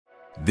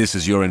This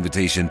is your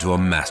invitation to a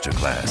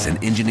masterclass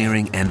in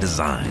engineering and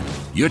design.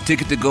 Your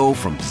ticket to go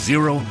from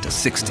 0 to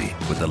 60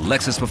 with the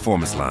Lexus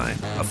Performance Line.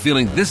 A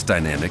feeling this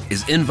dynamic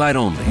is invite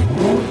only.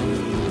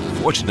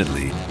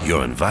 Fortunately,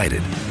 you're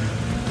invited.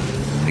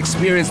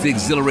 Experience the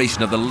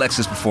exhilaration of the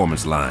Lexus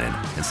Performance Line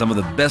and some of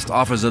the best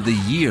offers of the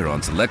year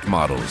on select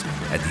models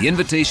at the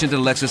Invitation to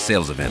Lexus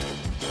sales event,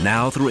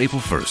 now through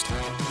April 1st.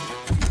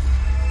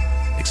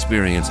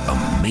 Experience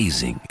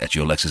amazing at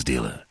your Lexus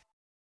dealer.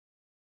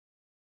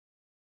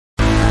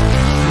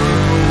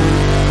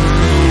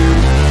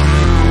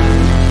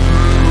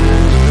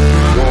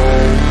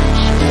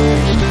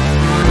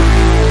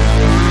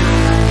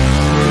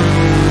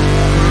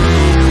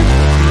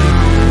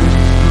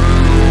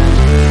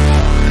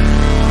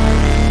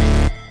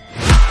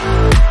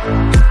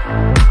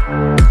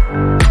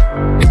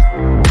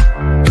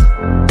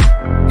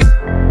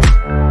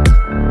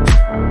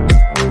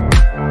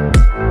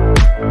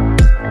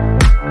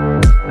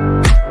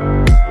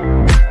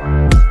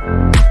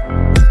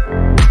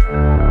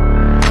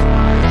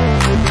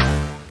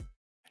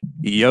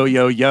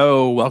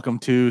 Yo. Welcome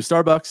to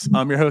Starbucks.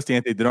 I'm your host,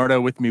 Anthony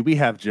DiNardo. With me, we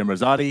have Jim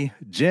Rosati.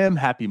 Jim,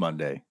 happy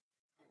Monday.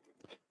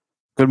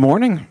 Good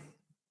morning.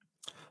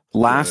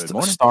 Last Good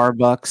morning.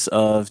 Starbucks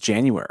of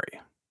January.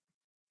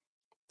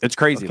 It's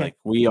crazy. Okay. Like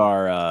we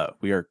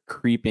are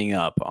creeping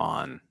up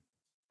on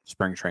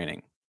spring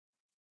training.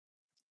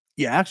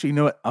 Yeah, actually, you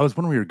know what? I was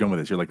wondering where you were going with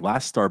this. You're like,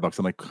 last Starbucks.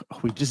 I'm like, oh,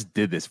 we just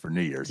did this for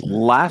New Year's.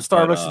 Last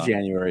Starbucks of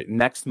January.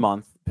 Next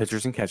month,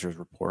 pitchers and catchers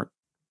report.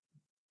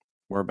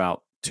 We're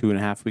about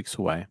 2.5 weeks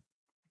away.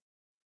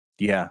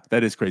 Yeah,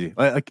 that is crazy.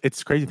 Like,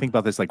 it's crazy to think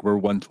about this. Like, we're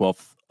 1/12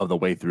 of the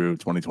way through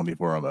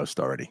 2024 almost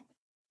already.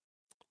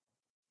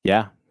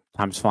 Yeah,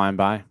 time's flying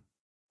by.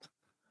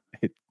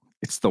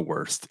 It's the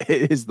worst.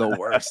 It is the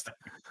worst.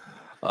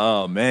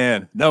 Oh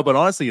man, no, but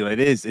honestly, it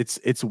is.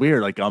 It's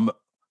weird. Like, I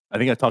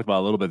think I talked about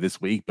it a little bit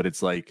this week, but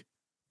it's like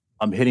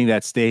I'm hitting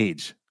that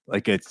stage.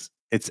 Like, it's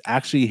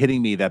actually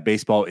hitting me that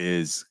baseball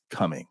is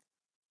coming,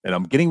 and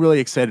I'm getting really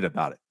excited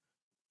about it.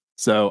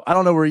 So I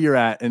don't know where you're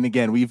at. And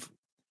again, we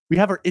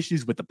have our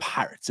issues with the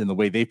Pirates and the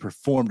way they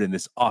performed in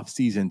this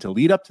offseason to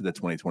lead up to the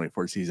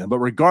 2024 season. But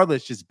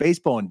regardless, just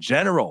baseball in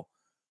general,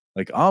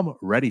 like, I'm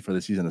ready for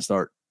the season to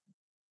start.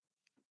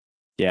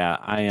 Yeah,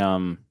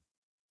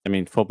 I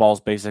mean,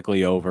 football's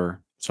basically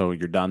over, so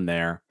you're done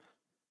there.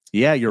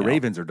 Yeah, your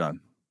Ravens are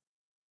done.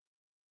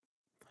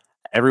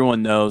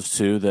 Everyone knows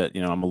too that,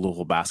 I'm a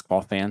Louisville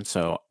basketball fan,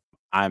 so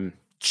I'm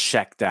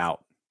checked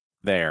out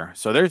there.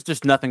 So there's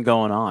just nothing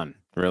going on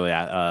really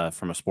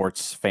from a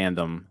sports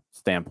fandom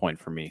standpoint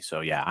for me.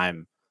 So yeah, I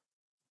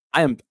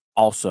am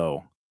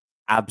also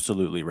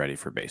absolutely ready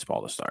for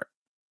baseball to start.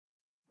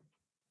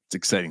 It's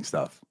exciting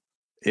stuff.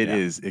 It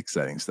is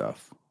exciting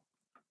stuff.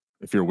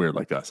 If you're weird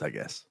like us, I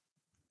guess.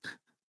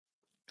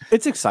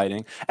 It's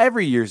exciting.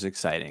 Every year's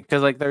exciting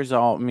because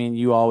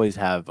you always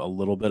have a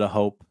little bit of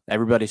hope.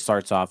 Everybody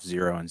starts off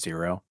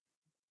 0-0.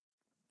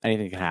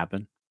 Anything can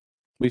happen.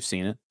 We've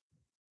seen it.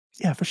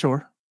 Yeah, for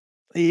sure.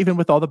 Even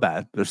with all the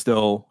bad, they're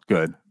still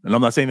good. And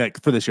I'm not saying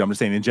that for this year. I'm just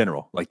saying in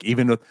general. Like,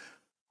 even with,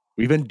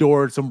 we've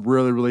endured some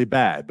really, really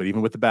bad, but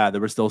even with the bad,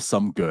 there was still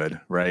some good,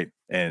 right?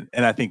 And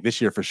I think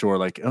this year for sure,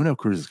 like, oh no,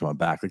 Cruz is coming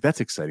back. Like,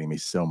 that's exciting me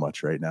so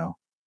much right now.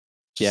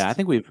 Yeah, I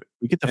think we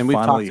get to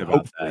finally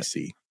hopefully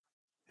see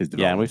his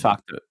development. Yeah, and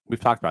we've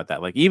talked about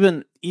that. Like,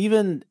 even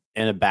in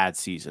a bad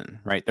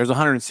season, right? There's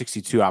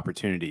 162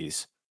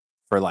 opportunities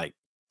for like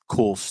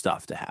cool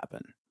stuff to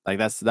happen. Like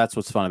that's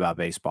what's fun about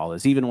baseball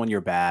is even when you're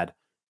bad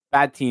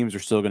teams are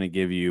still going to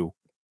give you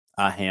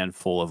a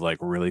handful of like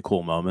really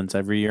cool moments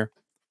every year.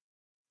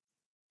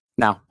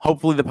 Now,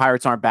 hopefully the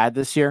Pirates aren't bad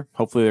this year.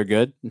 Hopefully they're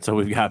good. And so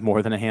we've got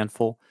more than a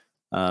handful.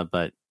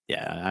 But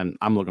yeah,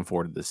 I'm looking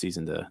forward to the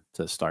season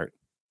to start.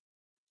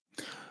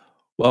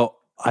 Well,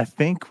 I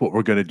think what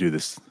we're going to do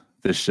this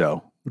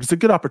show, which is a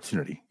good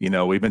opportunity.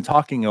 We've been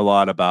talking a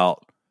lot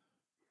about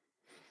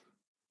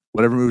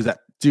whatever moves that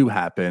do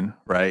happen,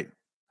 right?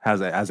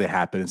 As they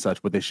happen and such,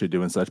 what they should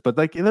do and such. But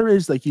like there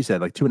is, like you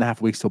said, like 2.5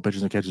 weeks till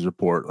pitchers and catchers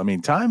report. I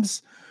mean, time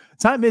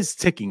is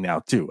ticking now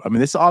too. I mean,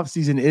 this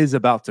offseason is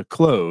about to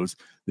close.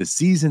 The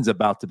season's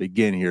about to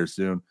begin here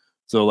soon.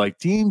 So like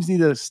teams need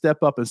to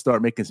step up and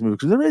start making some moves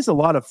because there is a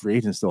lot of free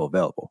agents still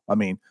available. I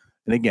mean,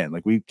 and again,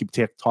 like we keep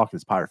talking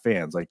as Pirate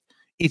fans, like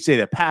each day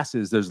that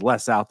passes, there's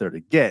less out there to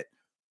get,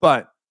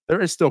 but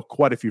there is still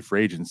quite a few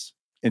free agents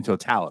in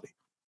totality.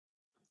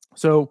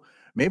 So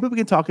maybe we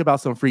can talk about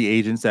some free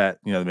agents that,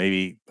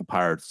 maybe the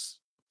Pirates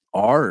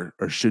are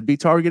or should be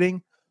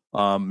targeting.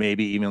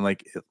 Maybe even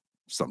like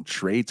some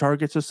trade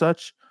targets or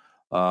such.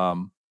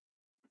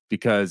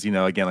 Because,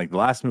 again, like the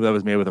last move that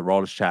was made with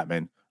Aroldis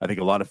Chapman, I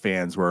think a lot of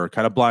fans were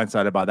kind of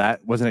blindsided by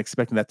that. Wasn't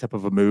expecting that type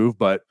of a move,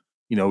 but,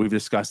 we've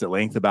discussed at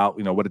length about,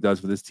 what it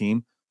does for this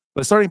team.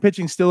 But starting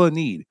pitching still a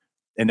need.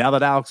 And now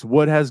that Alex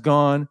Wood has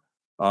gone,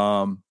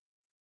 and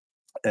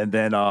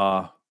then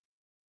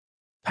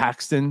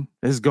Paxton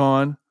is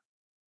gone,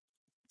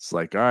 it's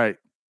like, all right,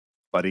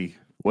 buddy,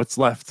 what's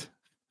left?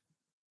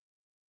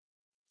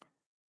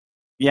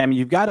 Yeah, I mean,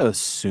 you've got to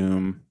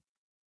assume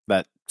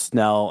that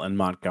Snell and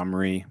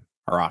Montgomery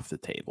are off the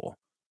table.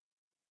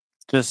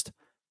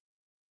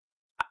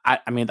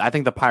 I mean, I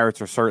think the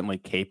Pirates are certainly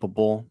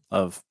capable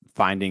of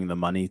finding the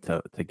money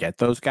to get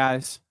those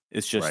guys.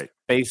 It's just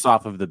based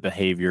off of the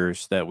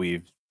behaviors that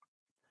we've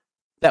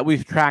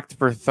tracked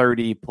for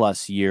 30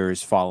 plus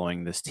years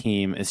following this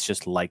team. It's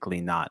just likely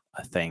not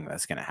a thing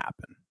that's going to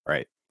happen,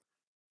 right?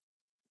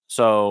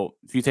 So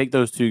if you take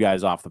those two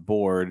guys off the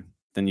board,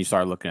 then you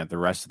start looking at the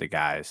rest of the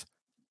guys,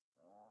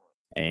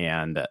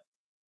 and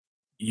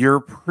you're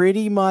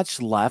pretty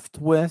much left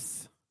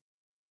with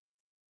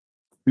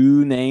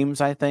two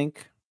names, I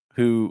think,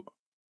 who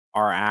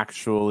are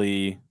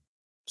actually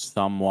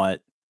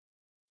somewhat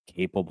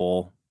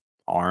capable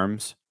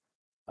arms.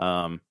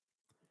 And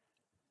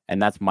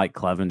that's Mike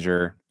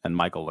Clevenger and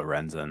Michael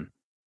Lorenzen.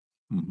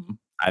 Mm-hmm.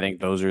 I think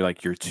those are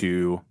like your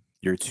two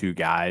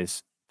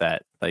guys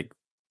that, like,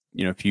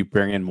 you know, if you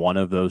bring in one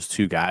of those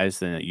two guys,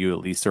 then you at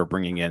least are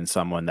bringing in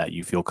someone that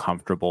you feel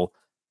comfortable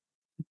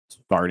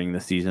starting the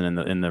season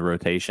in the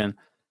rotation.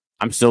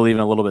 I'm still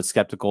even a little bit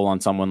skeptical on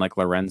someone like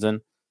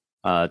Lorenzen,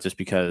 just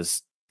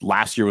because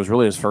last year was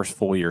really his first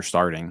full year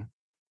starting.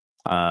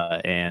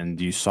 And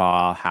you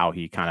saw how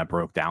he kind of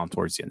broke down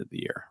towards the end of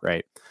the year,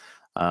 right?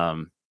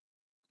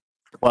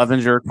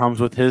 Clevenger comes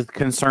with his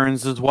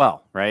concerns as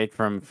well, right?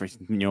 From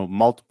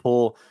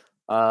multiple,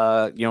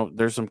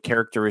 there's some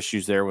character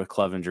issues there with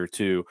Clevenger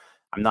too.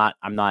 I'm not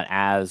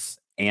as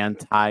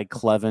anti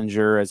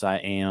Clevenger as I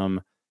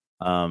am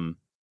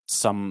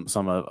some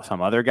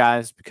other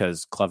guys,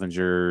 because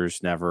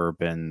Clevenger's never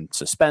been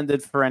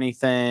suspended for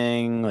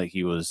anything. Like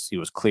he was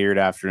cleared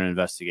after an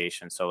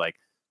investigation, so like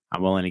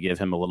I'm willing to give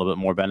him a little bit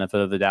more benefit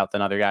of the doubt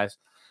than other guys.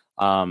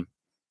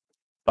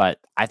 But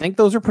I think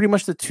those are pretty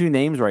much the two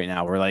names right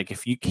now where, like,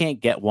 if you can't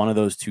get one of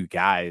those two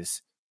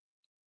guys,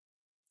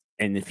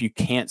 and if you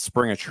can't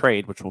spring a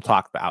trade, which we'll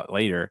talk about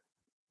later,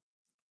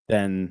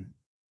 then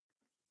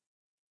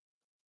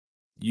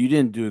you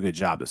didn't do a good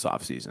job this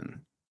offseason.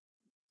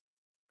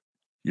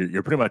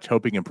 You're pretty much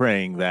hoping and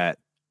praying that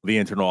the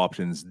internal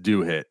options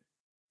do hit.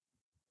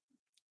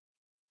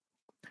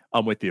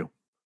 I'm with you.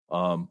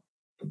 On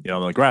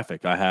the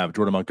graphic, I have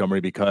Jordan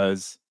Montgomery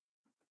because,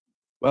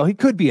 well, he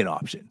could be an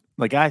option.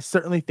 Like, I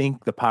certainly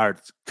think the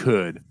Pirates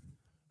could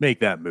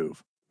make that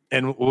move.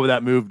 And what would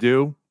that move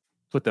do?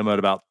 Put them at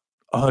about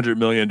 $100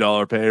 million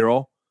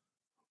payroll.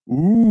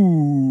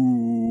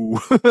 Ooh.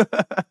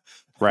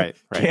 Right.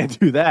 Can't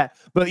do that.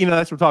 But,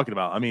 that's what we're talking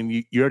about. I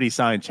mean, you already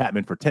signed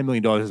Chapman for $10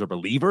 million as a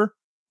reliever.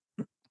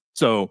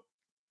 So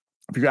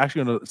if you're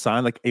actually going to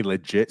sign like a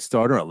legit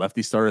starter, a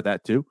lefty starter at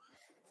that too,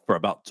 for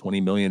about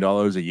 $20 million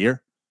a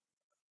year,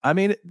 I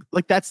mean,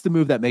 like, that's the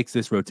move that makes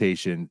this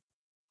rotation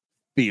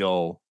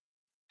feel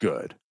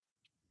good.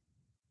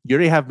 You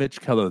already have Mitch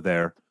Keller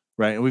there,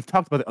 right? And we've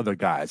talked about the other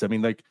guys. I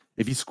mean, like,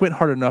 if you squint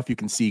hard enough, you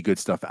can see good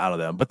stuff out of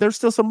them, but there's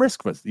still some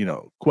risk with,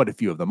 quite a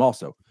few of them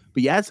also.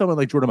 But you add someone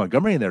like Jordan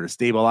Montgomery in there to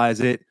stabilize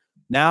it.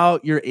 Now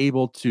you're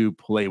able to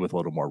play with a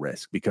little more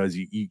risk because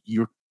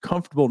you're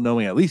comfortable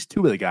knowing at least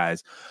two of the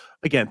guys,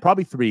 again,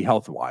 probably three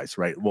health-wise,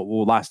 right,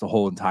 will last the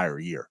whole entire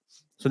year.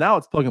 So now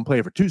it's plug and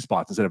play for 2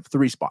 spots instead of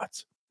 3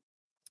 spots.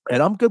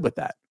 And I'm good with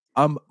that.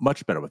 I'm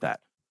much better with that.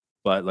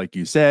 But like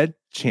you said,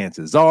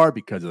 chances are,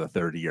 because of the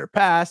 30-year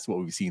pass, what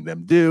we've seen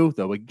them do,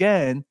 though,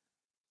 again,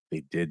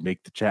 they did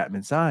make the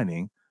Chapman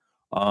signing.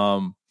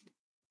 I'm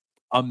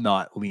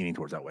not leaning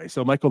towards that way.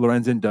 So Michael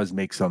Lorenzen does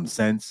make some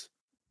sense.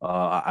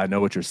 I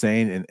know what you're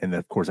saying, and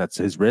of course that's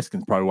his risk,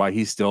 and probably why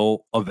he's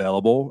still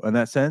available in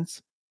that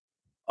sense.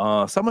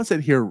 Someone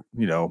said here,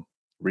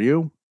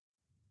 Ryu.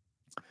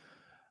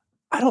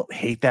 I don't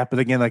hate that, but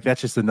again, like,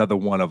 that's just another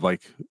one of,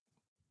 like,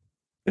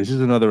 this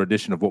is another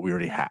edition of what we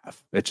already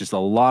have. It's just a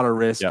lot of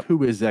risk. Yep.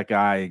 Who is that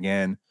guy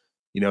again?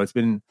 It's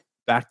been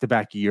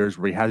back-to-back years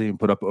where he hasn't even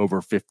put up over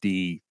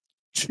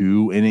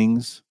 52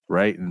 innings,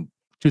 right? In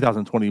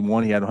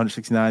 2021, he had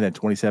 169 and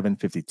 27,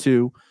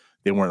 52.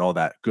 They weren't all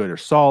that good or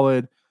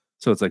solid.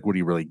 So it's like, what are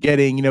you really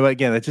getting?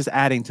 Again, it's just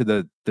adding to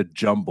the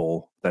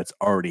jumble that's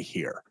already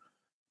here.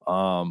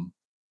 So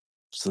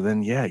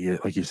then, yeah,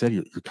 like you said,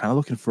 you're kind of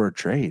looking for a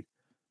trade.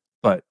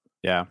 But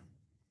yeah.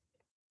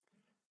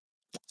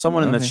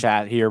 Someone in the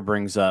chat here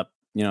brings up,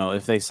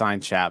 if they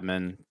sign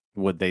Chapman,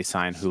 would they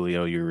sign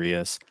Julio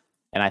Urias?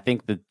 And I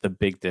think that the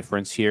big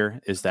difference here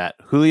is that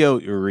Julio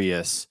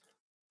Urias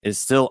is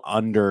still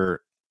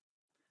under,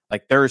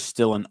 like, there is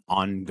still an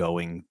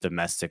ongoing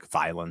domestic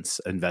violence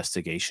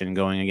investigation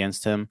going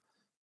against him.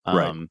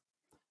 Right.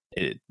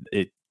 It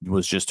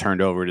was just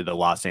turned over to the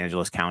Los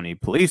Angeles County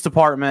Police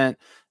Department.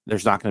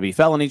 There's not going to be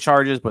felony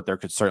charges, but there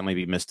could certainly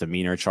be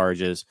misdemeanor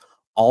charges.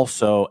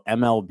 Also,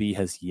 MLB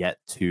has yet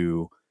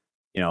to,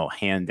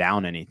 hand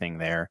down anything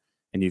there.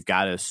 And you've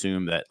got to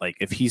assume that, like,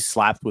 if he's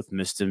slapped with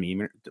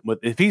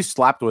if he's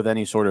slapped with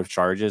any sort of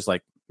charges,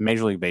 like,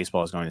 Major League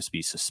Baseball is going to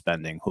be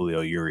suspending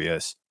Julio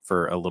Urias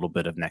for a little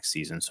bit of next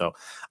season. So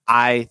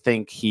I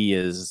think he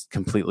is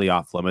completely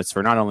off limits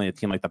for not only a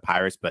team like the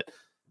Pirates, but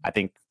I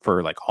think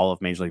for, like, all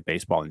of Major League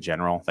Baseball in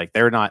general. Like,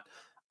 I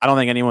don't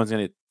think anyone's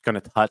going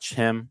to touch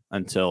him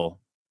until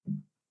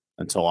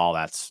all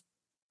that's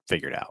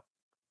figured out.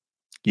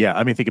 Yeah,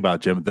 I mean, think about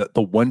it, Jim.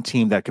 The one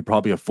team that could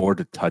probably afford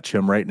to touch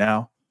him right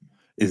now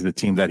is the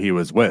team that he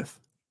was with,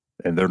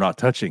 and they're not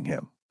touching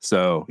him.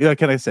 So, yeah,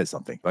 can I say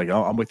something? Like,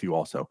 I'm with you.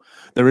 Also,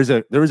 there is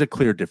a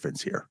clear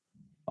difference here.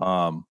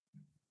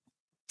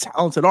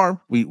 Talented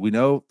arm, we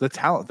know the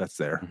talent that's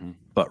there,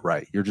 but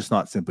right, you're just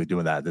not simply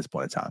doing that at this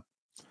point in time.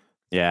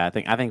 Yeah, I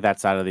think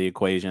that's out of the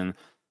equation.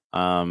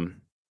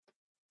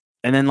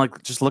 And then,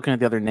 like, just looking at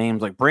the other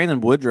names, like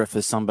Brandon Woodruff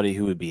is somebody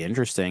who would be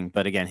interesting,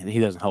 but again, he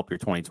doesn't help your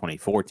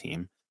 2024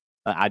 team.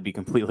 I'd be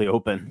completely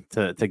open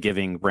to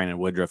giving Brandon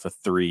Woodruff a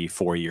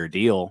 3-4 year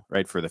deal,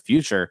 right, for the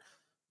future,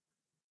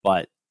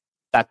 but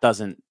that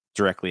doesn't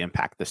directly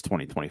impact this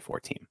 2024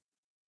 team.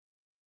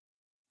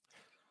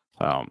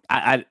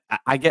 I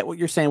get what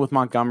you're saying with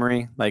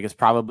Montgomery. Like, it's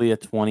probably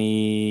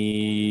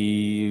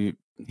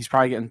he's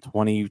probably getting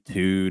 $22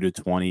 to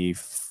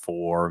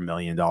 $24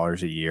 million a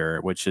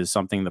year, which is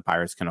something the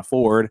Pirates can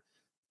afford,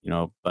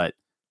 but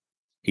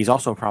he's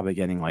also probably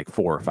getting like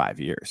 4 or 5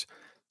 years.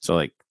 So,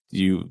 like,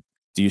 do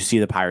you see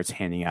the Pirates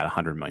handing out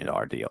 $100 million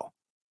deal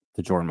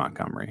to Jordan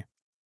Montgomery?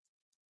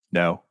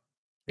 No.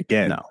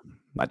 Again, no,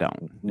 I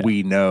don't. Yeah.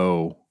 We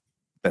know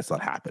that's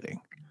not happening,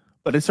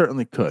 but it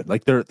certainly could.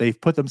 Like, they've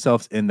put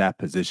themselves in that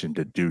position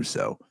to do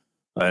so.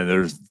 And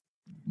there's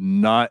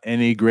not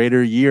any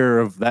greater year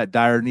of that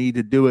dire need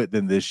to do it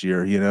than this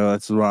year.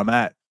 That's where I'm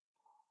at.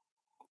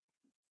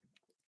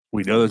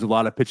 We know there's a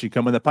lot of pitching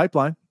coming in the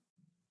pipeline.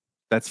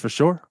 That's for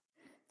sure.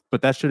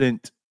 But that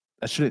shouldn't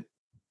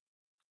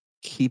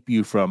keep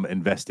you from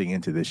investing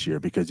into this year,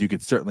 because you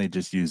could certainly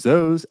just use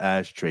those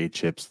as trade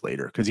chips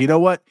later. Because you know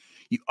what?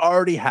 You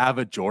already have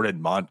a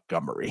Jordan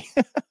Montgomery.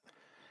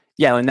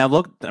 Yeah, and now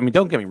look, I mean,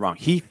 don't get me wrong.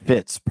 He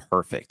fits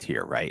perfect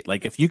here, right?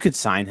 Like, if you could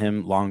sign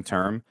him long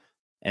term,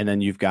 and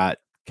then you've got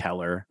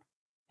Keller,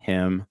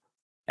 him,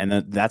 and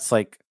then that's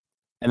like,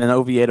 and then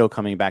Oviedo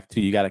coming back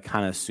too. You got to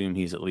kind of assume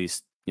he's at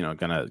least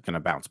gonna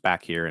bounce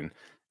back here and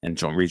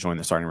rejoin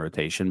the starting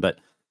rotation. But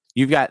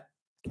you've got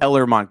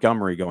Keller,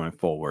 Montgomery going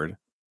forward.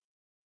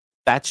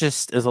 That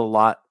just is a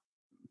lot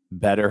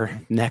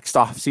better next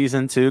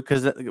offseason too,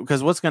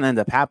 because what's going to end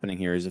up happening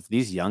here is if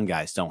these young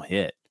guys don't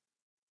hit,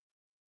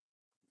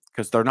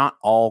 because they're not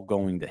all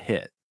going to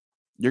hit,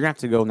 you're going to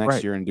have to go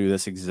next year and do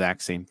this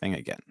exact same thing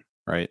again,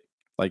 right?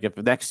 Like, if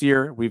next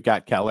year we've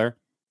got Keller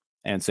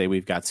and say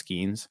we've got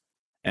Skeens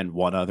and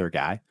one other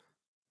guy,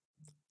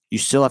 you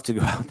still have to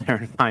go out there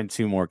and find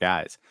 2 more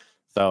guys.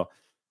 So,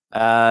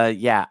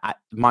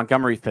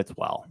 Montgomery fits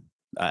well.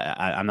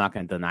 I'm not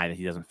going to deny that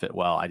he doesn't fit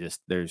well. I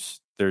just I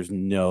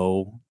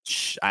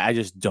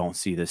just don't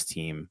see this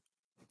team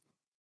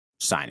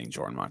signing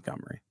Jordan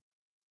Montgomery.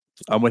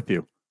 I'm with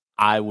you.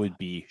 I would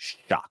be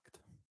shocked.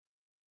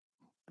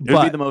 It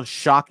would be the most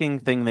shocking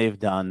thing they've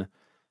done,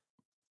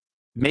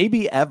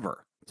 maybe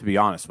ever, to be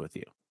honest with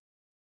you.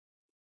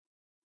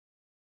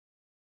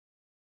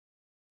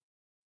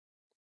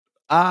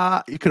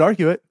 You could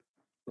argue it.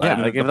 Yeah,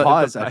 like the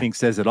pause, I think,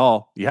 says it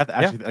all. You have to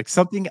actually like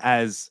something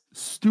as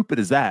stupid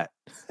as that.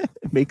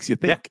 It makes you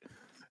think.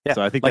 Yeah.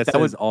 So I think that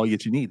was all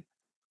that you need.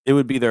 It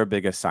would be their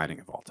biggest signing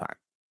of all time.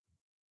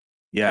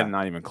 Yeah, and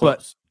not even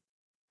close.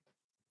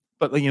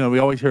 But we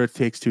always hear it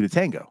takes 2 to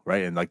tango,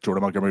 right? And like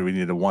Jordan Montgomery, we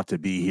need to want to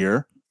be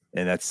here,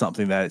 and that's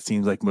something that it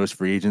seems like most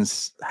free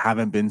agents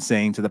haven't been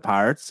saying to the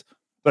Pirates.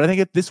 But I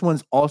think this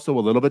one's also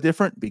a little bit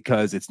different,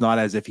 because it's not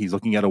as if he's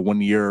looking at a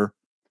 1-year,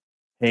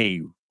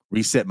 hey,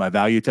 reset my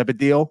value type of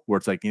deal, where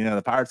it's like,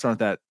 the Pirates aren't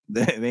that,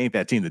 they ain't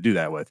that team to do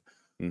that with.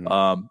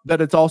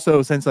 But it's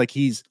also, since like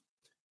he's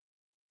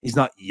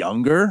not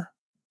younger,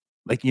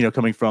 like,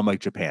 coming from like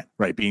Japan,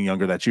 right? Being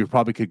younger, that you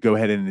probably could go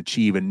ahead and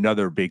achieve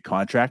another big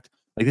contract.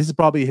 Like, this is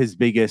probably his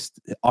biggest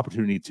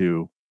opportunity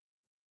to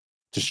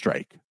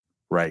strike,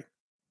 right?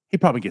 He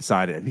probably gets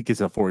signed. If he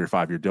gets a 4 or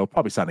 5 year deal,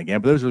 probably sign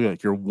again. But those are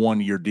like your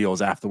 1-year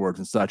deals afterwards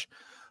and such.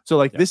 So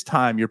like this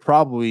time, you're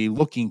probably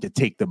looking to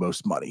take the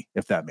most money,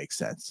 if that makes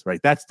sense, right?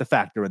 That's the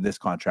factor in this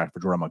contract for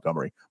Jordan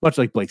Montgomery, much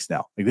like Blake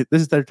Snell. Like,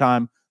 this is their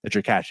time that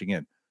you're cashing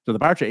in. So the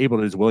Pirates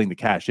are is willing to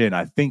cash in.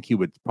 I think he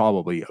would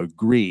probably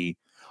agree.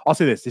 I'll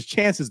say this: his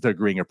chances to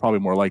agreeing are probably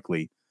more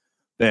likely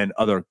than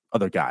other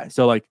guys.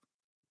 So like,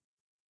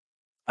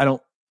 I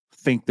don't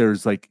think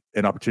there's like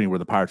an opportunity where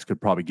the Pirates could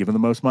probably give him the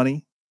most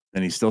money,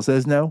 and he still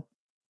says no.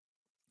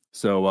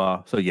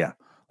 So yeah,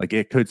 like,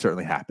 it could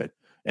certainly happen.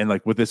 And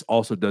like what this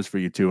also does for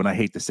you too, and I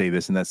hate to say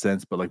this in that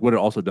sense, but like what it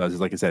also does is,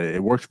 like I said,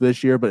 it works for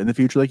this year, but in the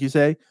future, like you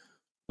say,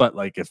 but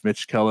like if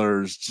Mitch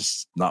Keller's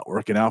just not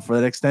working out for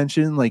that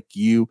extension, like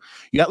you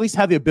at least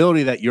have the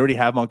ability that you already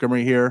have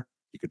Montgomery here.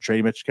 You could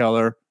trade Mitch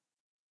Keller.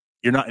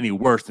 You're not any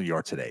worse than you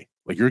are today.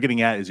 Like, you're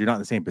getting at is you're not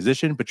in the same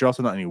position, but you're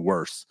also not any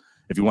worse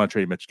if you want to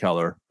trade Mitch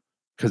Keller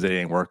because it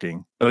ain't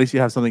working. But at least you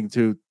have something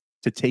to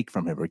take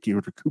from him, or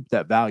recoup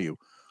that value,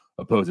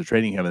 opposed to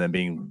trading him and then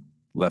being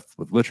left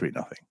with literally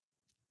nothing.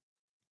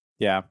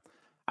 Yeah,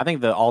 I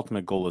think the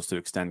ultimate goal is to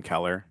extend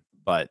Keller,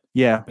 but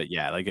yeah,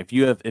 like if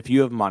you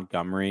have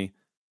Montgomery,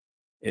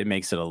 it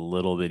makes it a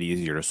little bit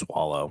easier to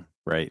swallow,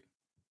 right?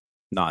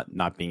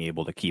 Not being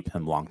able to keep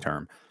him long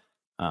term.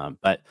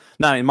 But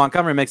no, I mean,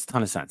 Montgomery makes a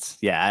ton of sense.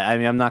 Yeah, I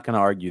mean, I'm not going to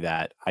argue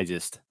that. I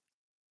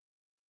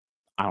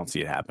don't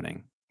see it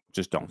happening.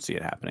 Just don't see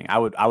it happening. I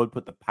would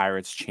put the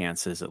Pirates'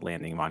 chances at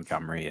landing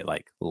Montgomery at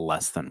like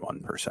less than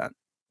 1%.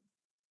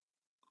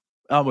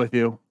 I'm with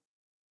you.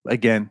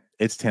 Again,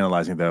 it's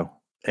tantalizing though,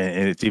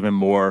 and it's even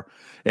more.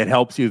 It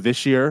helps you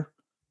this year,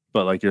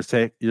 but like you're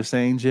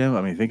saying, Jim.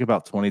 I mean, think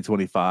about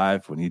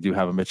 2025 when you do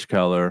have a Mitch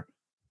Keller,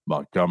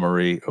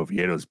 Montgomery,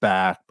 Oviedo's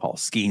back, Paul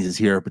Skeens is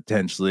here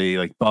potentially,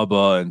 like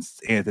Bubba and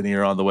Anthony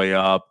are on the way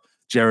up.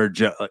 Jared,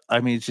 I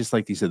mean, it's just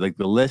like you said, like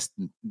the list.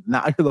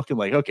 Now you're looking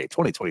like, okay,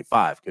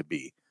 2025 could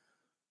be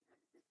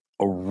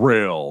a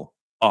real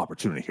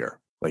opportunity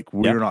here. Like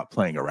we're not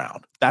playing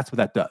around. That's what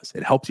that does.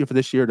 It helps you for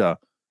this year to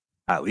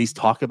at least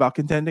talk about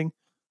contending.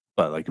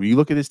 But like when you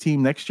look at this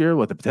team next year,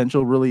 what the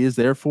potential really is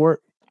there for it,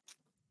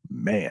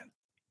 man.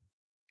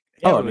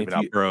 Oh, I mean,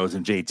 Burrows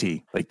and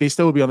JT, like they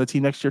still will be on the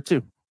team next year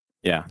too.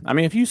 Yeah, I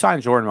mean, if you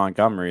sign Jordan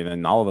Montgomery,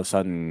 then all of a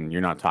sudden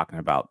you're not talking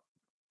about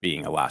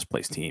being a last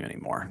place team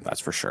anymore. That's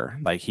for sure.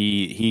 Like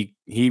he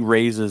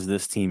raises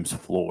this team's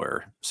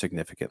floor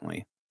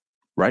significantly.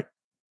 Right.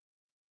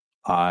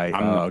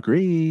 I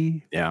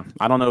agree. Yeah,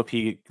 I don't know if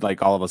he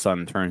like all of a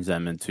sudden turns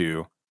them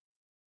into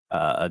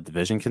a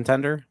division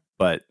contender,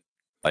 but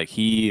like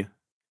you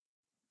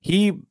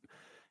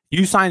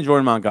sign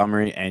Jordan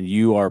Montgomery and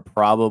you are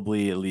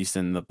probably at least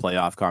in the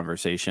playoff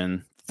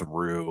conversation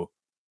through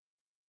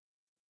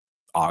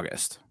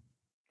August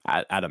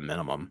at a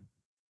minimum.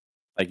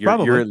 Like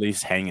you're at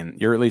least hanging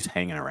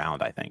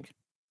around, I think.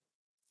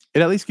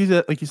 It at least gives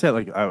you, like you said,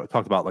 like I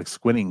talked about, like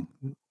squinting,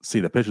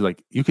 see the picture.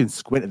 Like you can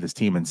squint at this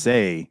team and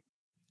say,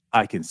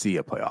 I can see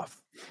a playoff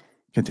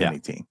contending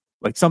team.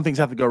 Like some things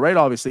have to go right,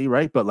 obviously,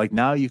 right? But like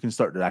now you can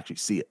start to actually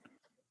see it.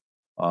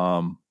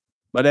 But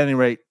at any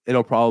rate,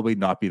 it'll probably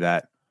not be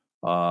that.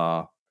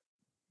 Again,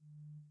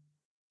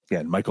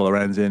 Michael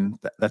Lorenzen,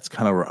 that's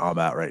kind of where I'm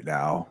at right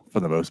now for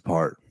the most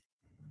part.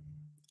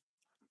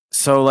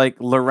 So like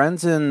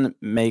Lorenzen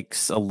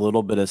makes a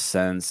little bit of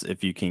sense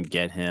if you can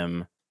get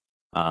him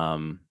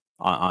on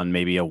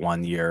maybe a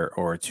 1 year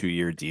or a 2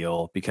 year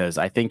deal, because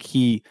I think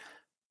the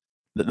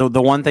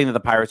one thing that the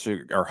Pirates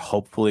are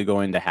hopefully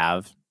going to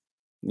have,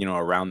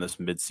 around this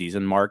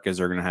midseason mark is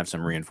they're going to have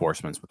some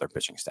reinforcements with their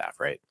pitching staff,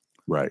 right?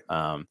 Right.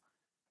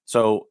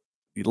 So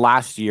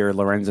last year,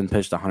 Lorenzen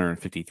pitched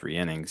 153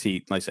 innings.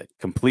 He, like I said,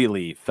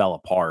 completely fell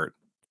apart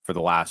for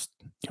the last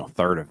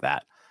third of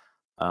that.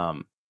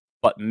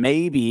 But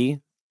maybe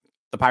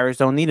the Pirates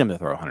don't need him to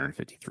throw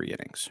 153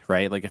 innings,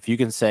 right? Like if you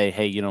can say,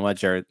 hey, you know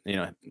what,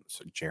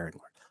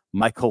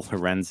 Michael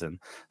Lorenzen.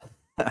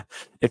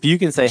 If you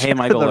can say, hey,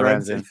 Michael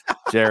Lorenzen,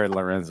 Jared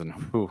Lorenzen,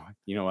 whew,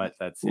 you know what?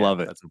 Love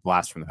it. That's a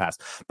blast from the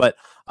past. But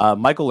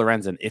Michael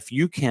Lorenzen, if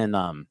you can,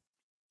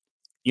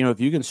 if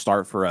you can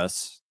start for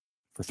us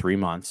for 3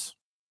 months,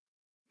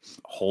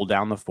 hold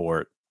down the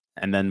fort,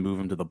 and then move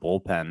him to the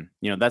bullpen.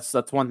 That's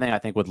one thing I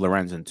think with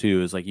Lorenzen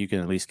too, is like you can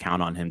at least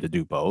count on him to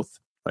do both,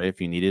 right?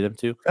 If you needed him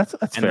to. That's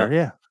fair,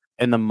 yeah.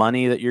 And the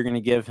money that you're going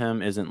to give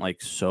him isn't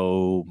like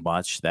so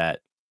much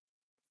that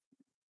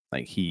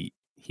like he's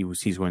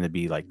going to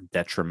be like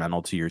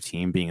detrimental to your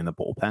team being in the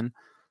bullpen.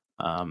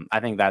 I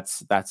think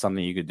that's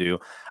something you could do.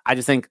 I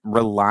just think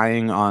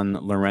relying on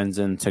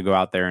Lorenzen to go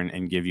out there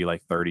and give you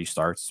like 30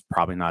 starts is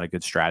probably not a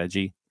good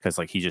strategy, because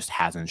like he just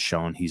hasn't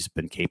shown he's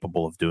been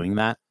capable of doing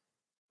that.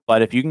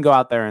 But if you can go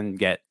out there and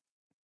get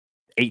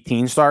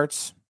 18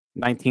 starts,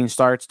 19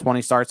 starts,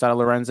 20 starts out of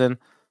Lorenzen,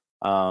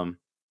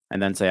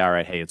 and then say, all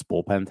right, hey, it's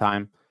bullpen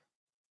time,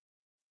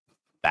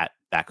 that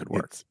could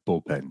work. It's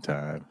bullpen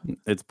time.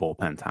 It's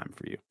bullpen time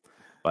for you.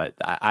 But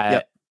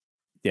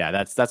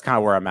that's kind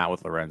of where I'm at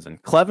with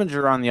Lorenzen.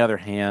 Clevenger, on the other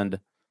hand,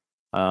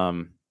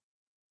 I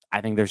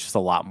think there's just a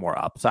lot more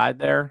upside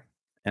there.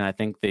 And I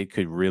think they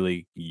could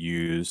really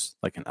use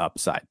like an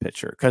upside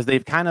pitcher, because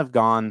they've kind of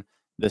gone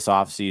this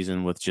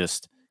offseason with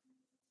just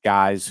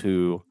guys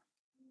who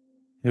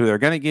they're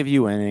going to give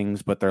you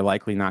innings, but they're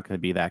likely not going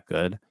to be that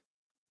good.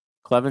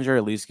 Clevenger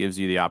at least gives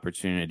you the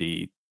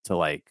opportunity to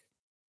like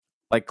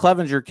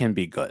Clevenger can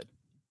be good.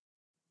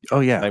 Oh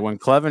yeah. Like when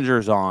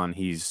Clevenger's on,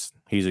 he's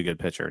a good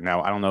pitcher.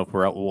 Now, I don't know if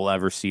we'll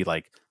ever see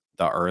like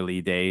the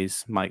early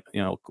days, Mike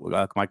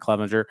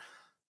Clevenger,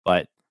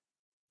 but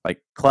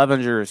like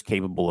Clevenger is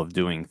capable of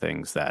doing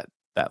things that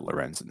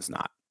Lorenzen's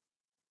not.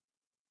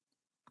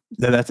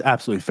 No, that's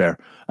absolutely fair.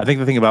 I think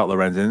the thing about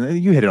Lorenzen,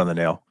 you hit it on the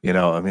nail.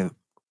 I mean,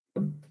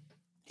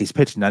 he's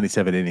pitched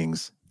 97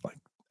 innings like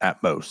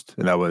at most,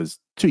 and that was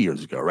 2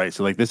 years ago, right?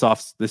 So like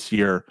this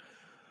year,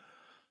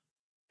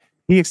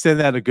 he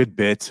extended that a good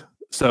bit.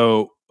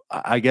 So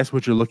I guess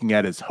what you're looking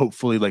at is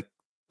hopefully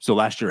so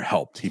last year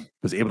helped. He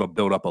was able to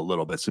build up a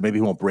little bit. So maybe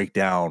he won't break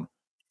down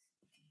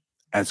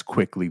as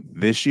quickly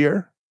this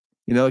year.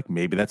 Like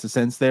maybe that's a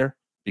sense there,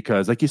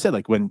 because like you said,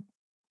 like when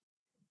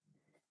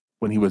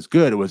he was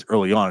good, it was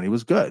early on and he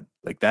was good.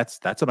 Like that's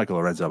a Michael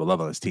Lorenzen I would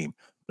love on his team,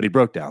 but he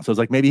broke down. So it's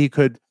like maybe he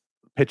could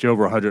pitch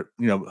over 100,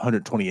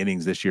 120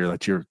 innings this year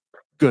that you're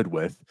good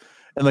with.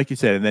 And like you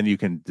said, and then you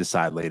can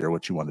decide later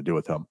what you want to do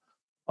with him.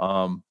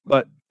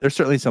 But there's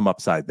certainly some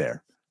upside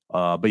there.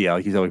 But yeah,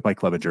 like you said, like Mike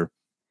Clevenger,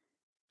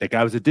 that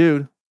guy was a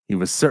dude. He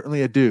was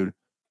certainly a dude.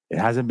 It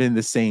hasn't been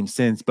the same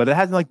since, but it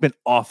hasn't like been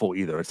awful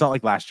either. It's not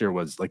like last year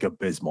was like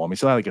abysmal. I mean,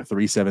 still had like a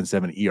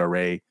 3.77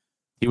 ERA.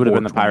 He would have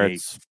been the 4.28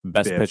 Pirates'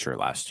 best FIP. pitcher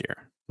last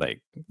year.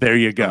 Like there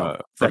you go.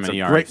 From That's an a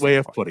ERA great way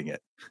of standpoint. putting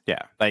it.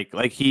 Yeah,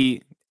 like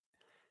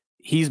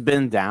he's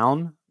been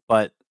down,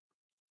 but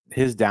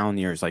his down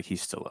years, like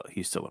he's still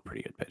a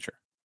pretty good pitcher.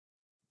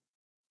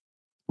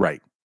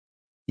 Right.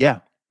 Yeah.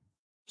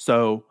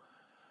 So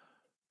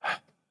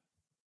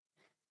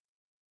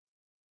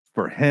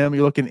for him,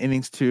 you're looking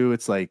innings too.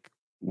 It's like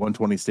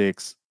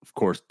 126. Of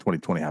course,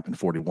 2020 happened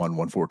 41,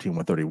 114,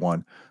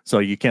 131. So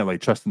you can't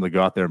like trust him to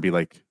go out there and be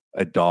like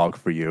a dog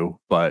for you.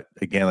 But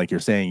again, like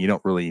you're saying, you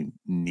don't really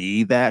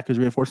need that because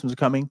reinforcements are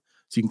coming.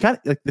 So you can kind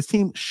of like this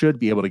team should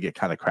be able to get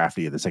kind of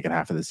crafty in the second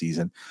half of the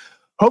season.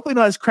 Hopefully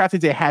not as crafty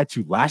as they had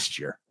to last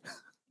year.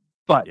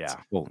 But yeah,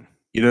 well,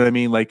 you know what I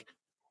mean? Like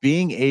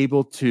being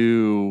able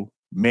to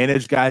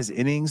manage guys'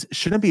 innings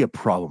shouldn't be a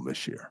problem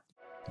this year.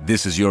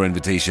 This is your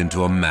invitation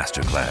to a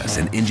masterclass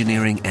in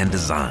engineering and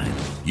design.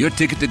 Your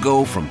ticket to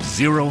go from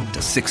 0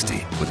 to 60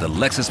 with the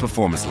Lexus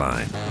Performance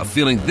Line. A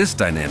feeling this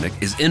dynamic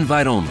is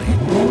invite only.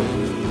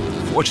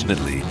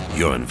 Fortunately,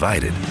 you're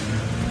invited.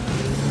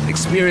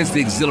 Experience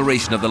the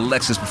exhilaration of the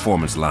Lexus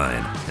Performance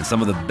Line and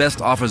some of the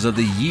best offers of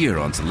the year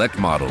on select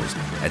models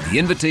at the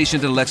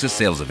Invitation to Lexus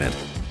sales event,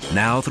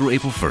 now through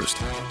April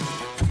 1st.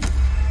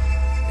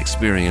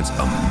 Experience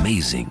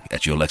amazing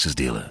at your Lexus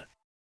dealer.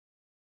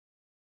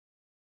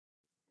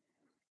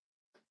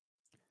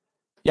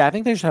 Yeah, I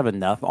think they should have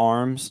enough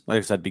arms, like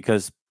I said,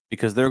 because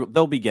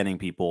they'll be getting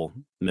people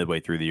midway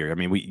through the year. I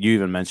mean, you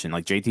even mentioned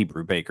like JT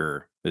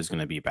Brubaker is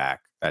going to be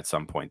back at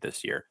some point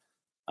this year.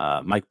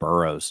 Mike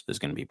Burrows is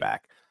going to be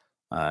back.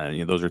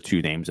 Those are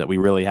two names that we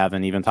really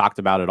haven't even talked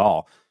about at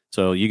all.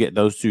 So you get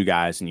those two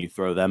guys and you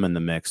throw them in the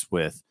mix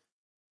with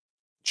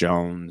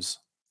Jones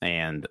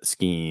and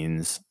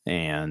Skeens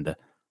and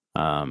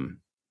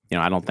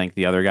I don't think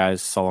the other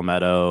guys,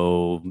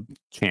 Solometo,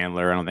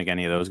 Chandler, I don't think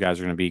any of those guys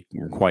are going to be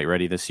quite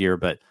ready this year.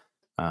 But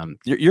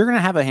you're going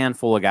to have a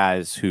handful of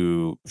guys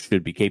who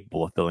should be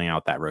capable of filling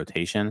out that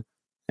rotation.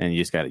 And you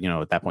just got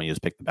at that point, you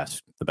just pick the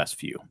best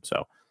few.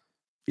 So,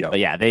 yeah. But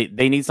yeah,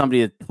 they need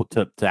somebody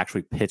to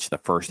actually pitch the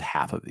first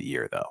half of the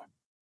year, though.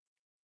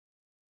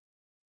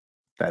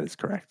 That is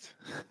correct.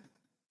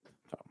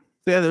 So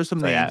yeah, there's some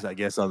names, I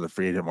guess, on the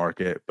free agent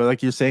market. But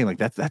like you're saying, like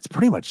that's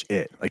pretty much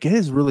it. Like it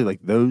is really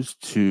like those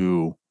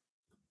two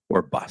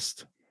or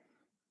bust.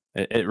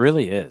 It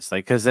really is.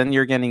 Like, because then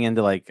you're getting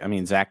into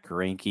Zach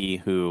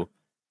Greinke, who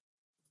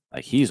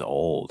like he's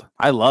old.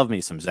 I love me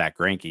some Zach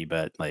Greinke,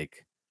 but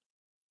like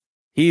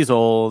he's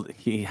old.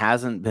 He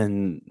hasn't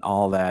been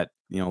all that.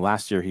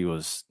 Last year he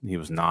was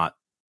not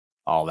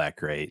all that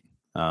great.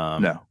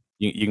 No,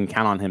 you can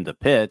count on him to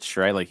pitch,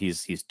 right? Like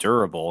he's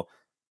durable,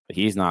 but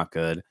he's not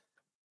good.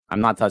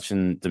 I'm not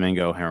touching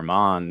Domingo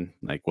Germán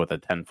like with a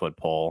 10-foot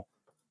pole.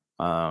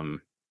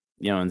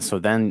 And so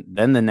then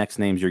the next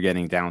names you're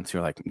getting down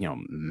to like,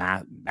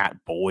 Matt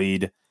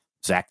Boyd,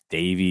 Zach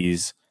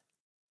Davies,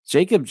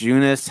 Jacob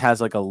Junis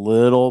has like a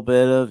little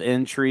bit of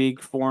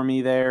intrigue for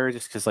me there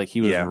just because like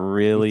he was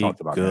really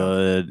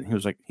good.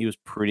 Him. He was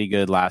pretty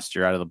good last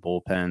year out of the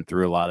bullpen,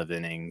 threw a lot of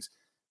innings,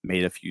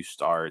 made a few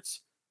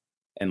starts.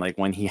 And like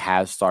when he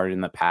has started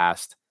in the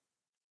past,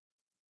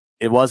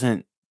 it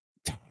wasn't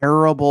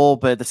terrible,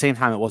 but at the same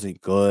time, it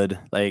wasn't good.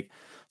 Like,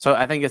 so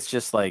I think it's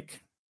just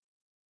like,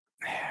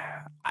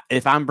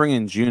 if I'm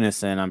bringing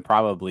Junis in, I'm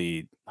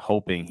probably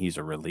hoping he's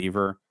a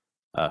reliever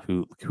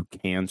who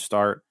can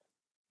start.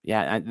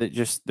 Yeah,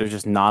 there's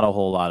just not a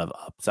whole lot of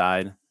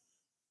upside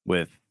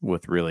with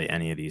really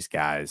any of these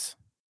guys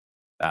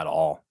at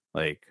all.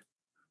 Like,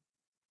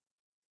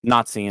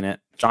 not seeing it.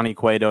 Johnny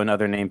Cueto,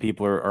 another name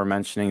people are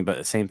mentioning, but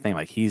the same thing.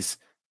 Like he's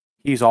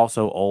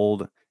also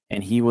old,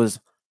 and he was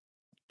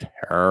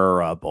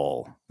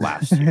terrible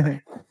last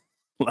year.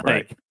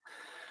 Like,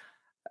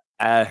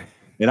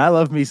 and I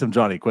love me some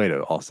Johnny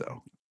Cueto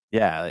also.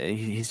 Yeah,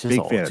 he's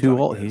just too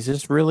old. He's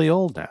just really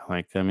old now.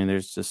 Like, I mean,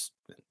 there's just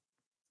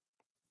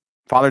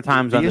Father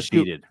Time's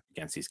undefeated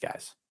against these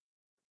guys.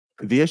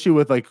 The issue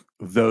with like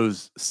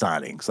those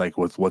signings, like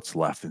with what's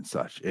left and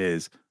such,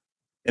 is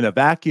in a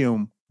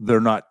vacuum, they're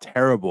not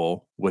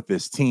terrible with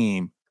this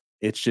team.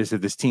 It's just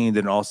that this team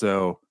didn't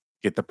also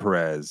get the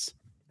Perez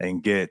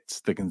and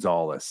get the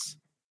Gonzalez.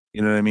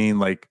 You know what I mean?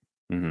 Like,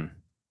 you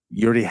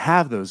already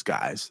have those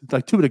guys,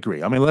 like to a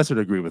degree. I mean, lesser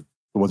degree with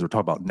the ones we're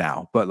talking about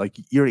now, but like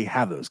you already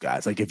have those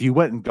guys. Like if you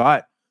went and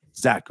got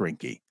Zach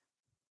Greinke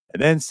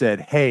and then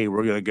said, hey,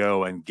 we're going to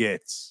go and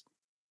get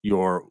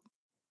your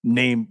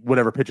name,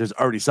 whatever pitcher's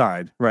already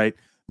signed, right?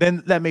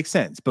 Then that makes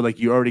sense. But like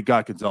you already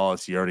got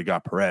Gonzalez, you already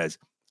got Perez.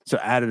 So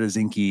added a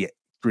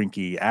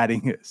Greinke,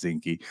 adding a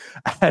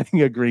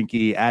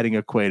Greinke, adding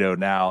a Cueto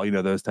now,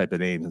 those type of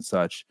names and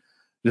such.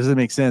 Doesn't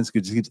make sense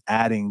because it keeps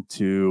adding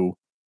to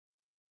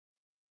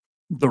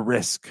the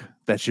risk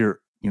that you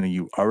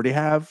already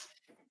have.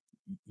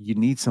 You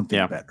need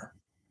something better.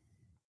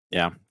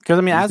 Yeah. Because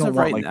I mean, as of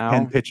right like now,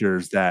 10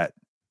 pitchers that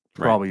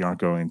probably aren't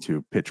going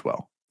to pitch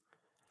well.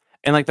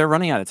 And like they're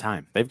running out of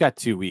time. They've got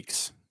 2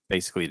 weeks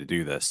basically to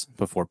do this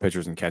before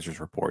pitchers and catchers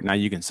report. Now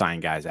you can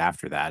sign guys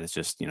after that. It's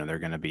just, they're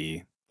going to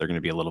be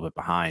a little bit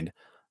behind.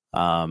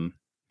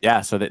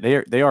 So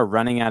they are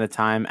running out of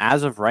time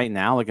as of right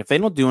now. Like if they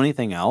don't do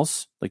anything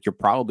else, like you're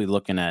probably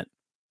looking at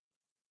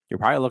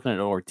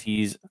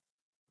Ortiz,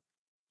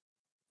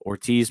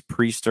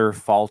 Priester,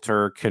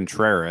 Falter,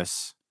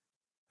 Contreras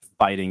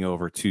fighting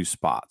over 2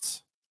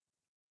 spots.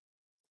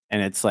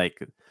 And it's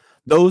like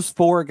those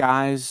 4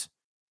 guys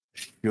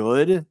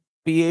should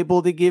be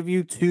able to give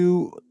you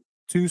two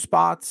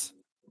spots,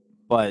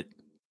 but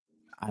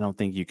I don't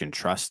think you can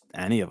trust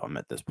any of them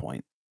at this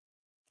point.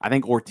 I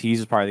think Ortiz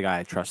is probably the guy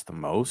I trust the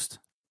most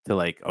to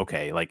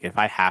if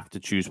I have to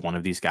choose one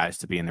of these guys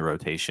to be in the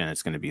rotation,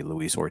 it's going to be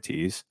Luis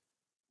Ortiz.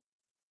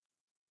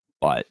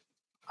 But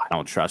I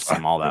don't trust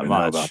him all that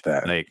much. About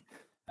that. Like,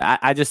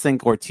 I just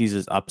think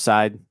Ortiz's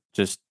upside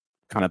just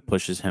kind of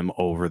pushes him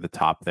over the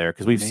top there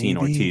because we've seen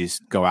Ortiz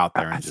go out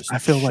there and just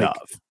shove, like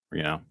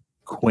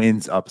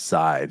Quinn's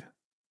upside.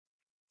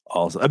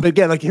 Also, but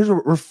again, like here's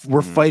what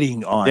we're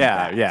fighting on.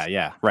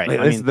 Yeah, right.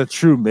 Like, this is the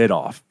true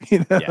mid-off.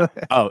 Yeah.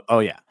 Oh,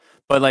 yeah.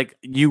 But like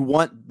you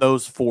want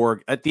those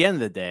 4 at the end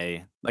of the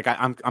day. Like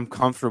I'm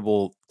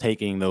comfortable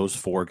taking those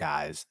 4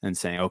 guys and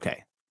saying,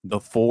 okay, the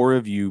 4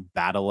 of you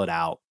battle it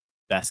out.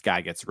 Best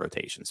guy gets a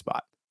rotation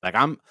spot. Like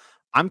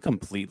I'm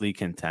completely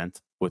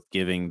content with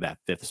giving that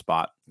 5th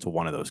spot to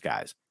one of those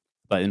guys.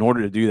 But in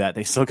order to do that,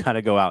 they still got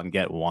to go out and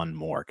get one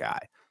more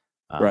guy.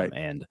 Right.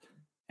 And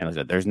like I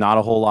said, there's not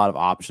a whole lot of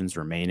options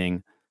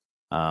remaining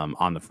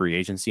on the free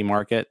agency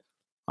market.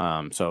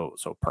 So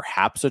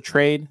perhaps a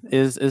trade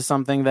is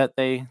something that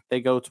they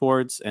go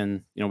towards,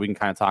 and we can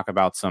kind of talk